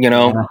 you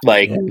know,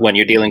 when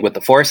you're dealing with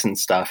the Force and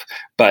stuff.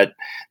 But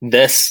in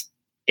this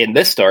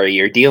story,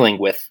 you're dealing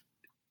with,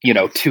 you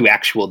know, 2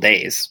 actual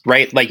days,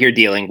 right? Like you're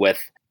dealing with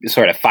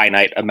sort of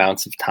finite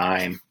amounts of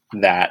time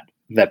that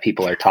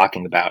people are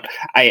talking about.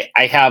 I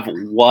have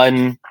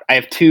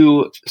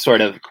 2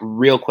 sort of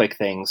real quick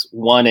things.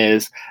 One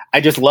is I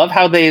just love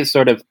how they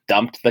sort of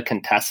dumped the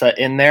Contessa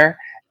in there,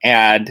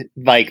 and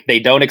like they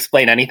don't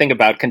explain anything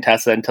about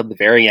Contessa until the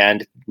very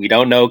end. We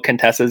don't know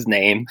Contessa's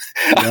name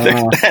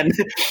other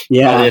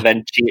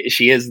than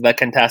she is the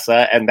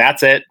Contessa, and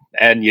that's it.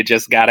 And you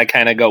just gotta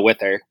kind of go with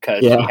her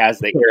because she has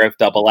the ear of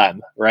Double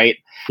M, right?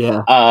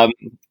 Yeah.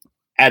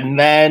 And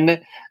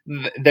then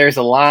there's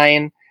a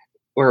line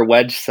where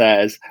Wedge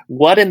says,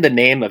 "What in the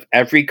name of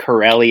every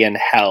Corellian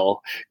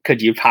hell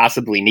could you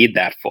possibly need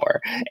that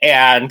for?"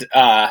 And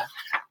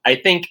I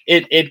think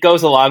it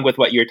goes along with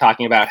what you're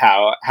talking about,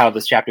 how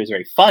this chapter is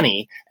very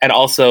funny. And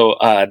also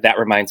that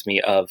reminds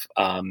me of,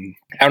 I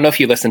don't know if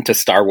you listened to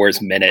Star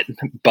Wars Minute,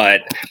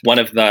 but one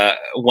of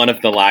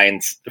the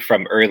lines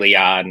from early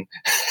on,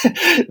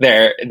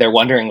 they're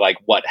wondering like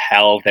what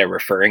hell they're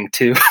referring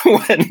to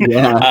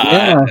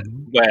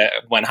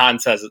when Han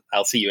says,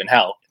 "I'll see you in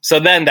hell." So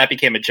then that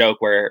became a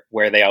joke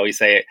where they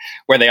always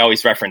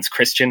reference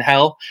Christian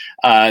hell.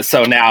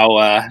 So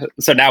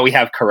now we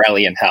have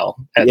Corellian hell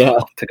as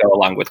well to go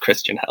along with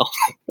Christian hell.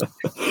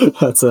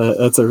 That's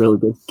a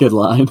really good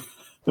line.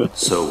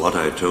 So what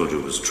I told you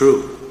was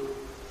true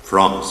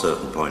from a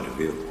certain point of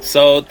view.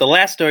 So the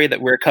last story that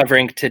we're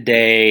covering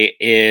today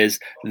is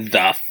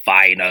The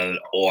Final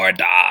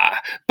Order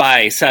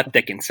by Seth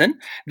Dickinson.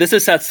 This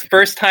is Seth's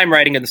first time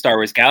writing in the Star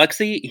Wars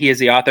galaxy. He is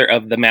the author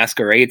of the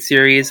Masquerade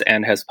series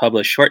and has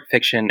published short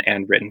fiction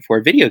and written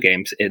for video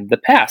games in the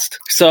past.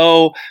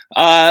 So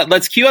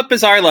let's cue up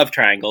Bizarre Love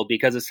Triangle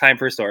because it's time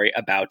for a story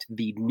about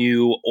the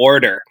New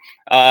Order.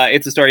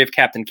 It's a story of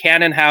Captain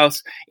Cannon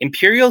House,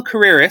 Imperial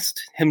careerist,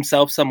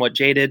 himself somewhat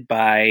jaded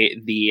by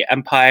the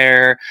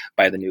Empire,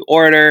 by the New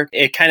Order.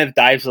 It kind of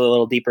dives a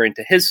little deeper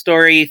into his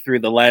story through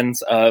the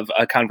lens of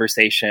a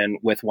conversation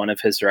with one of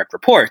his direct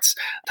reports.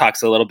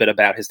 Talks a little bit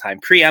about his time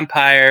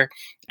pre-Empire,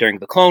 during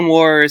the Clone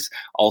Wars.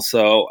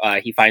 Also,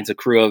 he finds a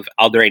crew of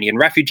Alderaanian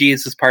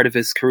refugees as part of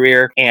his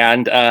career.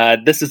 And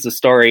this is the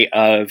story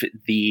of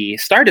the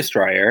Star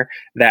Destroyer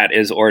that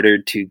is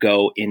ordered to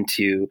go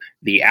into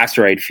the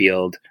asteroid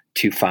field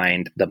to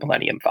find the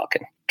Millennium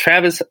Falcon.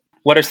 Travis,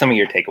 what are some of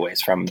your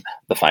takeaways from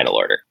The Final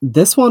Order?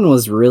 This one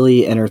was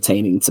really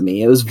entertaining to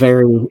me. It was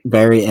very,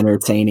 very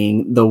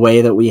entertaining. The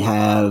way that we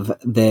have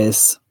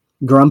this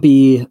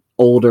grumpy,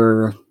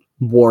 older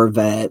war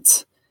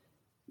vet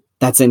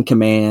that's in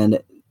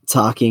command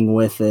talking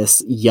with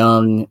this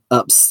young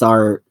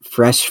upstart,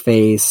 fresh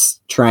face,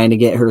 trying to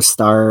get her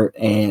start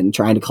and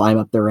trying to climb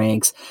up the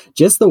ranks.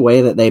 Just the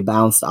way that they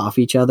bounced off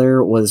each other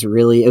it was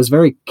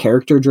very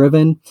character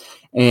driven,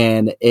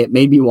 and it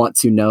made me want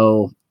to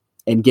know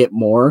and get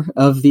more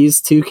of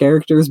these two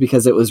characters,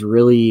 because it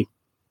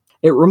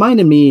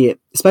reminded me,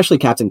 especially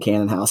Captain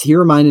Cannonhouse, he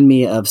reminded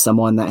me of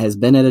someone that has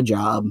been at a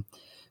job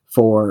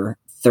for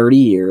 30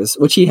 years,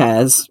 which he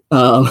has.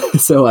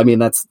 So, I mean,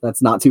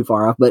 that's not too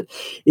far off, but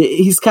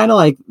he's kind of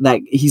like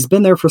that. He's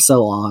been there for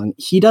so long.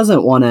 He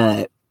doesn't want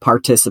to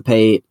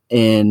participate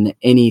in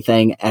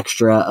anything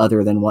extra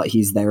other than what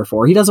he's there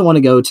for. He doesn't want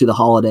to go to the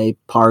holiday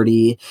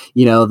party,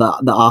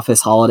 the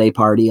office holiday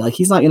party. Like,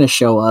 he's not going to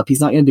show up.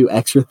 He's not going to do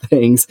extra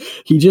things.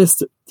 He's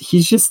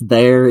just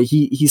there.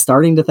 He's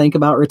starting to think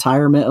about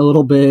retirement a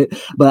little bit,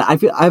 but I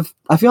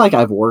feel like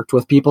I've worked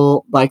with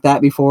people like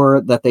that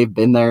before, that they've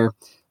been there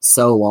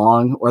so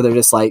long, or they're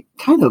just like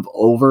kind of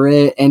over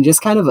it and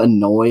just kind of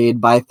annoyed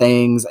by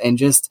things and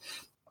just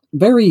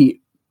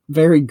very,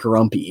 very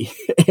grumpy.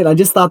 And I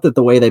just thought that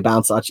the way they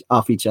bounce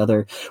off each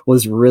other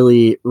was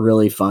really,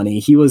 really funny.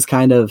 He was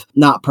kind of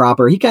not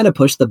proper. He kind of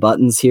pushed the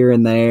buttons here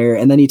and there.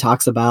 And then he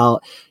talks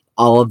about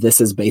all of this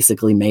is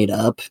basically made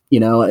up,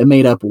 a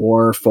made up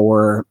war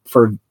for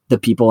the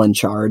people in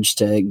charge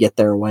to get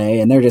their way,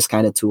 and they're just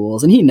kind of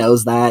tools. And he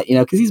knows that,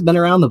 because he's been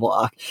around the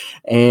block.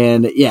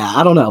 And yeah,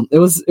 I don't know. It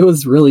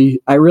was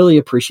really, I really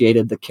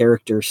appreciated the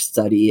character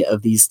study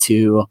of these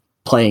two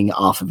playing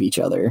off of each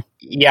other.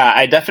 Yeah,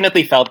 I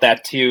definitely felt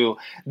that too.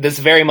 This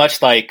very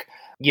much like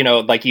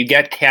you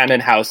get Cannon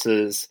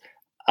House's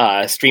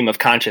stream of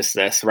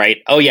consciousness, right?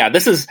 Oh yeah,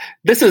 this is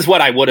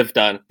what I would have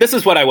done. This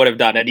is what I would have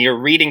done. And you're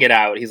reading it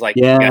out. He's like,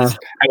 yeah. Yes,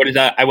 I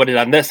would have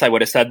done this. I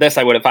would have said this.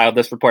 I would have filed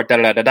this report. Da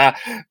da da da.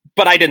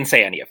 But I didn't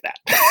say any of that.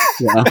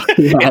 Yeah,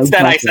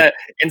 instead,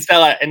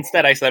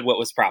 exactly. I said what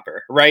was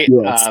proper, right?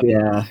 Yes,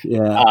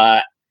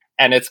 yeah.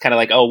 And it's kind of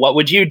like, oh, what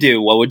would you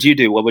do? What would you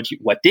do?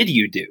 What did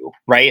you do?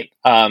 Right.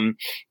 And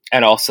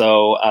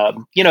also,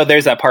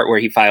 there's that part where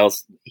he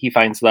finds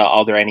the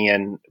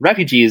Alderaanian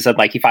refugees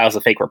and he files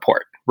a fake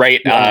report,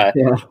 right? Yeah.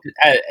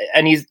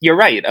 And you're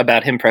right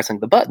about him pressing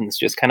the buttons,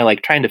 just kind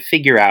of trying to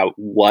figure out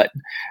what,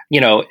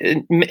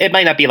 it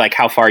might not be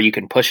how far you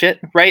can push it,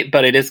 right?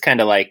 But it is kind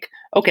of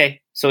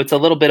okay, so it's a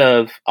little bit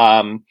of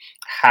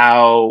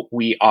how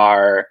we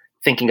are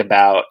thinking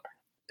about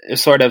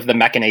sort of the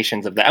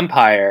machinations of the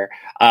Empire.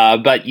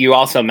 But you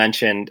also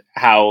mentioned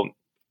how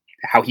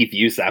he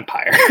views the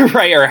Empire,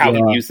 right? Or how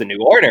he views the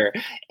New Order.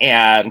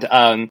 And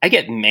I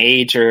get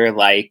major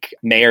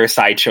Mayor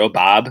Sideshow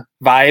Bob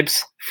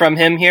vibes from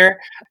him here.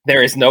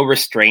 There is no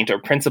restraint or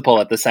principle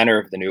at the center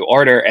of the New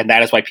Order, and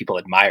that is why people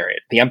admire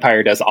it. The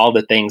Empire does all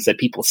the things that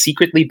people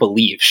secretly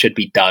believe should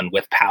be done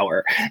with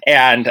power.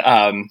 And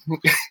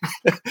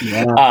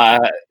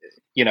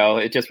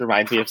it just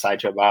reminds me of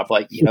Sideshow Bob.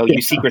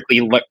 You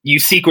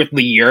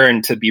secretly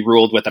yearn to be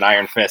ruled with an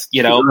iron fist,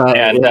 Right,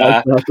 and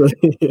exactly.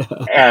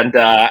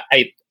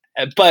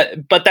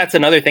 but that's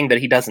another thing that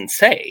he doesn't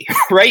say,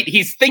 right?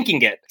 He's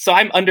thinking it. So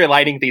I'm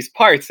underlining these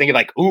parts, thinking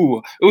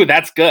ooh,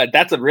 that's good.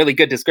 That's a really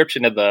good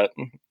description of the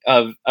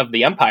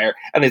Empire.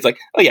 And he's like,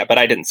 oh yeah, but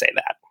I didn't say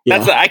that.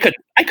 Yeah.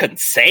 I couldn't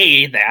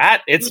say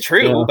that. It's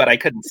true, but I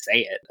couldn't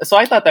say it. So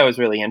I thought that was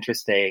really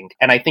interesting.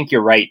 And I think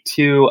you're right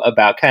too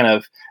about kind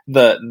of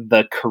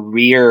the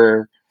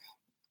career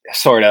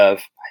sort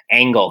of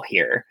angle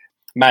here.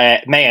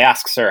 May I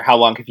ask, sir, how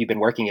long have you been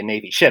working in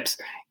Navy ships?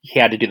 He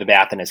had to do the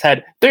math in his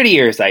head. 30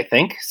 years, I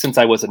think, since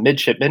I was a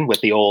midshipman with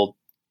the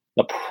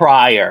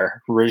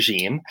prior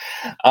regime.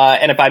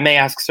 And if I may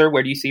ask, sir,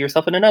 where do you see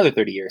yourself in another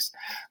 30 years?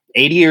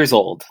 80 years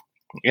old,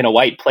 in a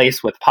white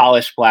place with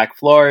polished black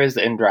floors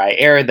and dry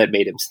air that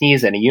made him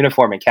sneeze, and a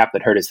uniform and cap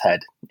that hurt his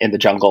head in the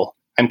jungle.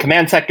 I'm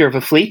command sector of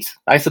a fleet,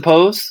 I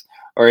suppose,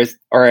 or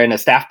in a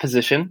staff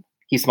position.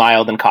 He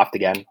smiled and coughed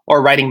again,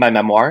 or writing my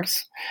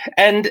memoirs.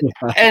 And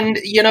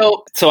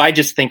so I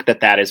just think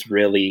that is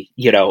really,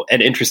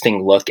 an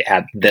interesting look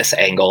at this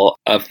angle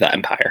of the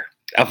Empire,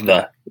 of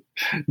the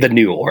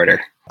New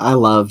Order. I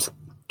loved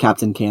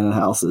Captain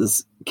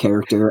Cannonhouse's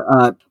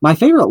character. My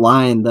favorite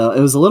line, though, it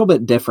was a little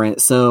bit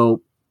different.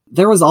 So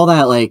there was all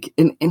that,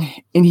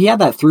 and he had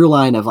that through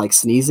line of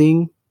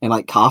sneezing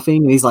and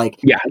coughing, and he's like,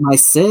 yeah, am I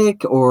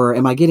sick, or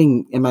am I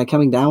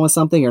coming down with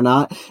something or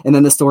not? And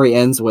then the story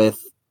ends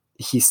with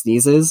he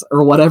sneezes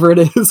or whatever it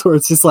is, or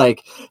it's just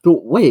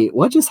wait,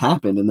 what just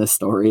happened in this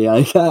story?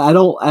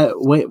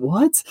 Wait,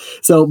 what?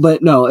 So,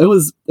 but no, it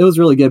was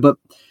really good. But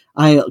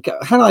I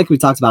kind of we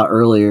talked about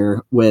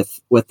earlier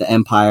with the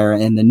Empire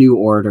and the New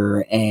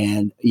Order,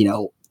 and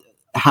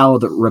how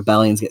the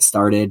rebellions get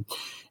started.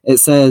 It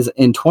says,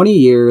 in 20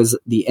 years,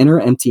 the inner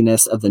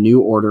emptiness of the New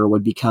Order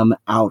would become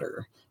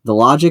outer. The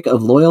logic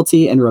of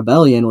loyalty and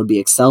rebellion would be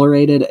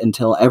accelerated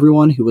until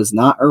everyone who was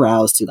not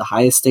aroused to the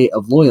highest state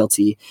of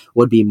loyalty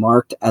would be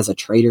marked as a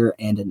traitor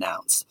and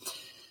denounced.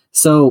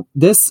 So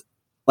this,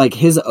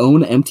 his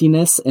own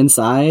emptiness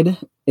inside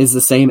is the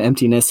same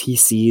emptiness he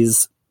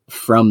sees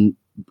from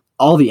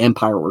all the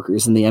Empire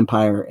workers in the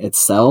Empire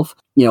itself.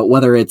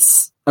 whether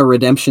it's a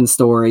redemption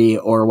story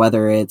or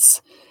whether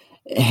it's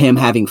him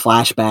having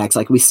flashbacks,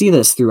 like we see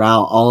this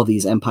throughout all of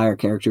these Empire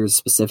characters,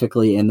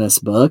 specifically in this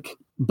book,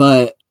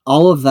 but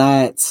all of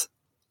that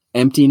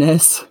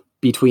emptiness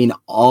between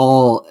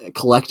all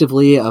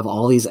collectively of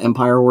all these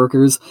Empire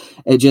workers,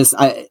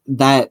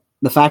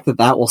 the fact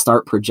that will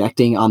start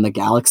projecting on the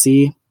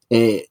galaxy,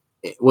 it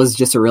was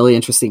just a really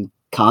interesting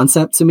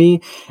concept to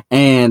me.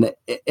 And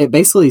it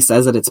basically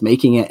says that it's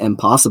making it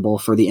impossible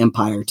for the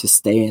Empire to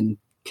stay in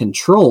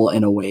control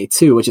in a way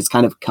too, which is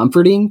kind of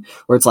comforting,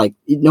 where it's like,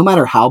 no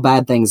matter how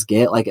bad things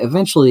get, like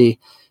eventually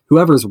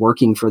whoever's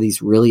working for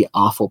these really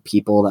awful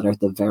people that are at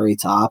the very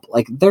top,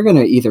 like they're going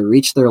to either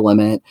reach their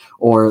limit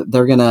or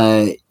they're going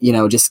to,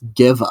 just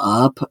give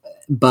up.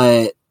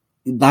 But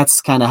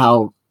that's kind of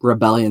how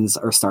rebellions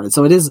are started.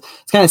 So it's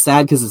kind of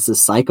sad because it's a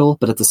cycle,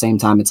 but at the same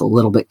time, it's a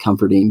little bit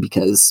comforting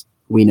because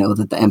we know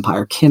that the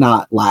Empire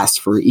cannot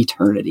last for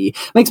eternity.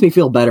 Makes me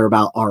feel better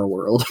about our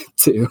world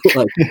too.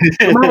 Like,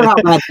 no matter how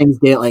bad things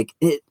get,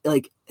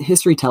 like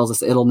history tells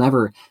us it'll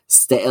never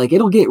stay. Like,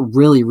 it'll get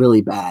really,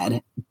 really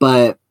bad,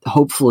 but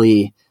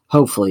hopefully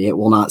it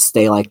will not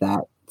stay like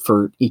that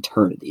for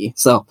eternity.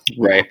 So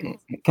right.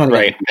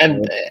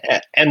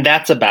 And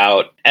that's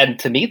about, and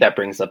to me that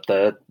brings up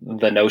the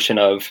notion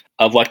of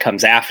what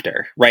comes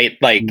after, right?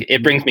 Like,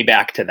 it brings me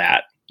back to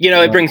that.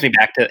 It brings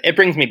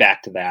me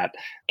back to that.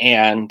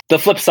 And the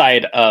flip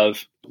side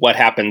of what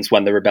happens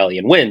when the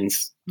rebellion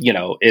wins,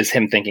 is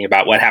him thinking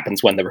about what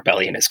happens when the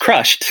rebellion is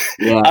crushed.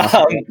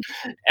 Yeah.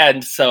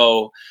 And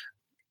so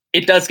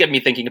it does get me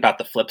thinking about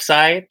the flip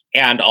side,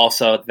 and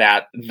also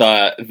that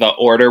the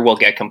order will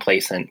get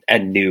complacent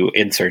and new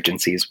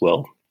insurgencies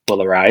will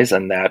arise.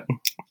 And that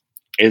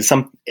is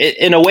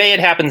in a way it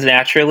happens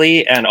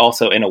naturally. And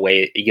also in a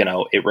way,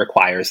 it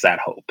requires that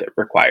hope. It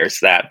requires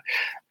that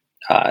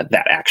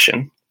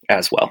action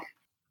as well.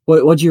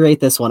 What'd you rate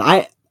this one?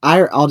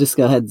 I'll just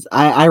go ahead.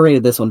 I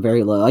rated this one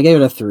very low. I gave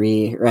it a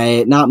 3,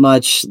 right? Not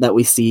much that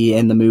we see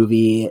in the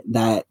movie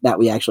that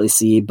we actually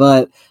see,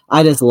 but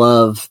I just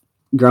love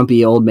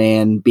grumpy old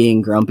man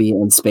being grumpy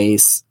in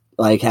space,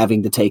 like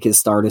having to take his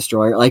Star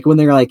Destroyer. Like when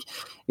they're like,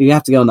 you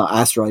have to go in the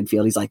asteroid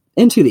field. He's like,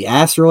 into the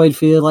asteroid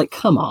field? Like,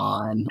 come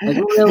on. Like,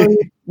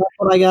 really? That's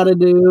what I got to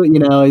do?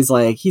 He's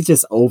like, he's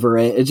just over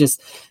it. It's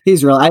just,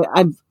 he's real.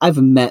 I've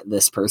met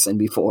this person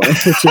before.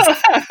 It's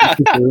just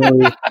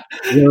really,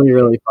 really,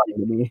 really funny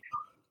to me.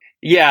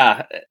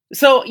 Yeah.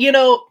 So,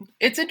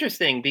 it's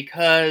interesting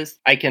because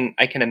I can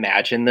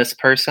imagine this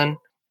person.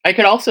 I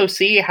could also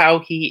see how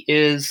he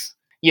is,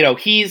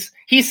 he's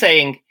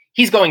saying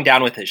he's going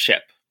down with his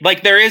ship.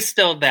 Like, there is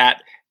still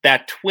that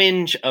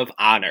twinge of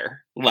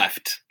honor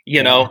left,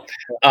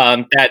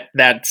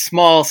 that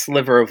small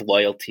sliver of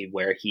loyalty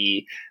where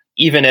he,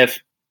 even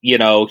if,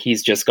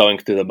 he's just going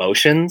through the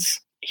motions,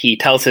 he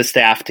tells his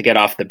staff to get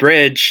off the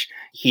bridge.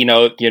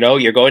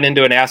 You're going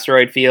into an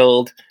asteroid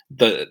field.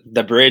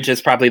 The bridge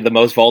is probably the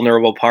most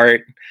vulnerable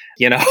part,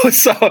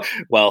 so,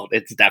 well,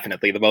 it's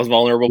definitely the most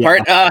vulnerable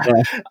part.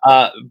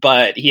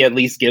 But he at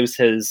least gives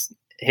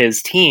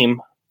his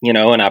team,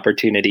 an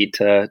opportunity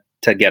to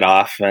get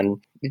off,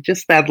 and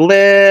just that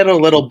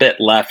little bit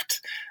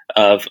left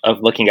of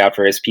looking out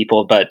for his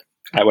people. But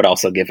I would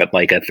also give it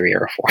like a 3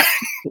 or a 4.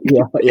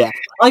 Yeah.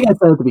 Like I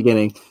said at the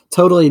beginning,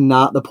 totally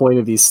not the point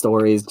of these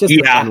stories. Just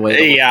a fun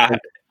way.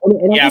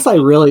 And I guess I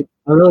really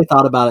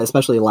thought about it,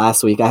 especially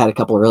last week. I had a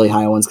couple of really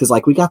high ones because,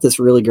 like, we got this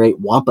really great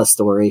Wampa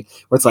story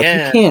where it's like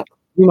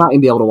you're not gonna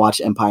be able to watch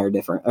Empire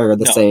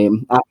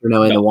same after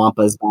knowing the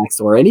Wampa's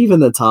backstory and even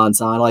the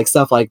Tauntaun, like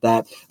stuff like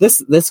that.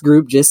 This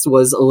group just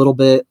was a little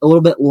bit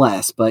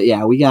less, but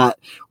yeah, we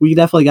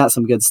definitely got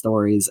some good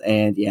stories,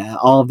 and yeah,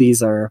 all of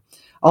these are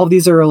a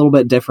little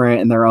bit different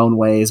in their own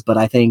ways, but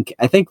I think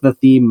the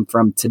theme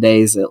from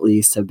today's at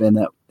least have been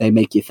that they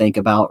make you think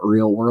about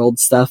real world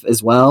stuff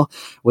as well,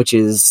 which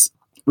is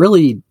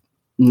really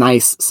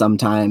nice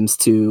sometimes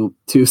to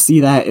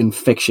see that in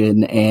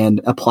fiction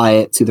and apply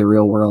it to the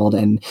real world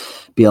and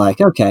be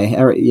like, okay,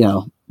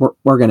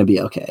 we're going to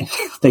be okay.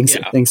 things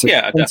are going to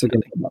be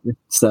better.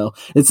 So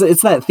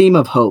it's that theme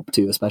of hope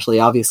too, especially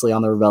obviously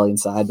on the rebellion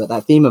side, but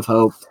that theme of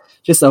hope,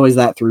 just always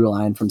that through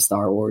line from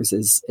Star Wars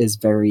is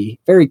very,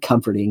 very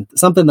comforting.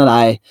 Something that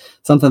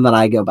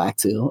I go back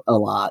to a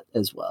lot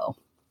as well.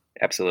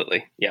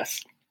 Absolutely.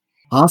 Yes.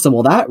 Awesome.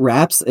 Well, that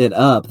wraps it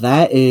up.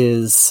 That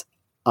is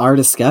our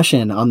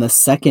discussion on the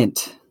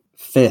second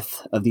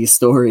fifth of these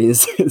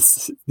stories.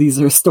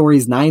 These are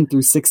stories 9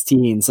 through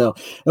 16. So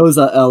it was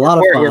a lot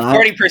of fun. You're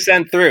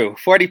 40% through.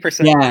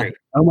 40% through.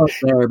 Almost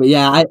there. But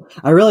yeah,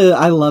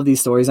 I love these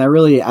stories.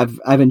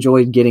 I've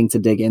enjoyed getting to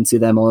dig into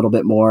them a little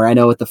bit more. I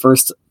know with the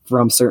first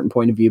From Certain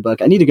Point of View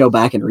book, I need to go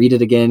back and read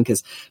it again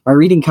because my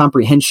reading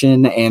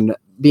comprehension and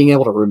being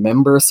able to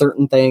remember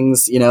certain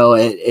things,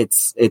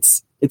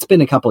 it's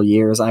been a couple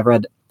years. I've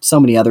read so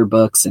many other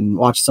books and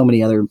watched so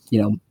many other,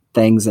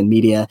 things and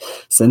media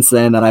since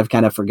then that I've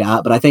kind of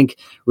forgot. But I think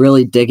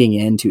really digging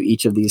into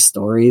each of these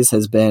stories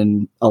has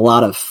been a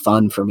lot of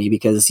fun for me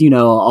because,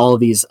 all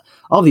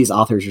all these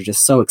authors are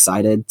just so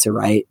excited to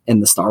write in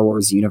the Star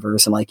Wars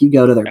universe. And like, you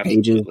go to their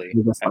pages,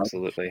 you're just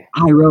like,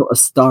 I wrote a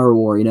Star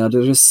Wars, you know,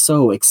 they're just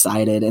so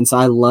excited. And so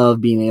I love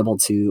being able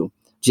to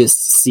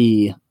just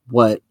see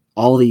what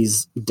all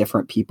these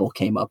different people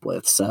came up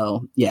with.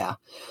 So yeah,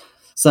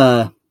 it's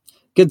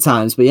good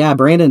times. But yeah,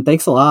 Brandon,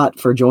 thanks a lot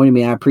for joining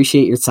me. I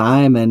appreciate your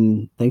time,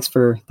 and thanks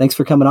for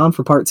coming on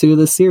for part 2 of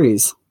this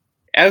series.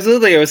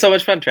 Absolutely. It was so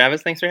much fun,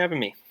 Travis. Thanks for having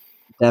me.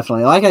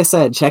 Definitely. Like I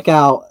said, check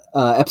out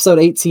episode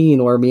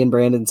 18, where me and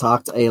Brandon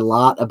talked a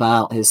lot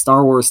about his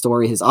Star Wars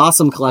story, his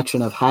awesome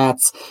collection of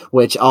hats,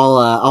 which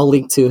I'll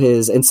link to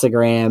his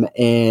Instagram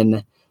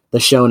in the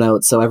show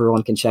notes so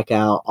everyone can check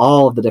out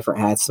all of the different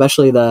hats,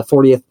 especially the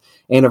 40th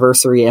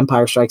anniversary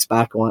Empire Strikes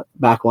Back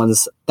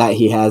ones that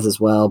he has as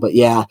well. But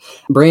yeah,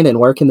 Brandon,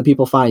 where can the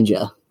people find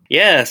you?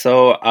 Yeah,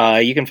 so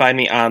you can find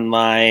me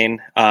online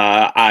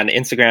on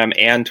Instagram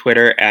and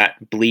Twitter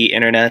at Blee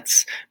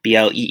Internets,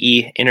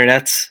 BLEE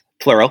Internets,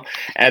 plural.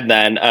 And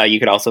then you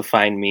can also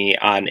find me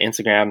on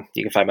Instagram.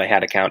 You can find my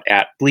hat account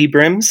at Blee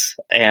Brims.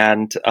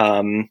 And,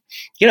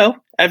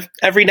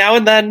 every now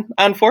and then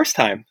on Force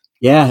Time.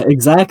 Yeah,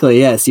 exactly.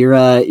 Yes,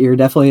 you're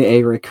definitely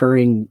a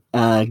recurring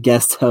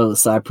guest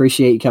host. So I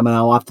appreciate you coming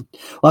on. We'll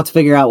have to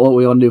figure out what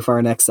we want to do for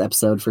our next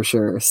episode for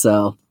sure.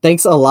 So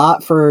thanks a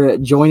lot for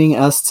joining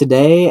us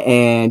today.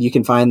 And you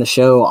can find the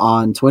show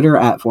on Twitter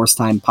at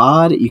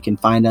ForceTimePod. You can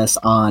find us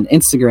on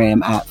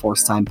Instagram at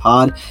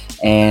ForceTimePod,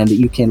 and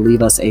you can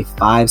leave us a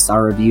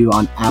 5-star review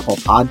on Apple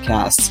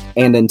Podcasts.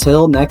 And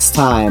until next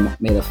time,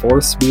 may the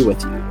Force be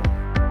with you.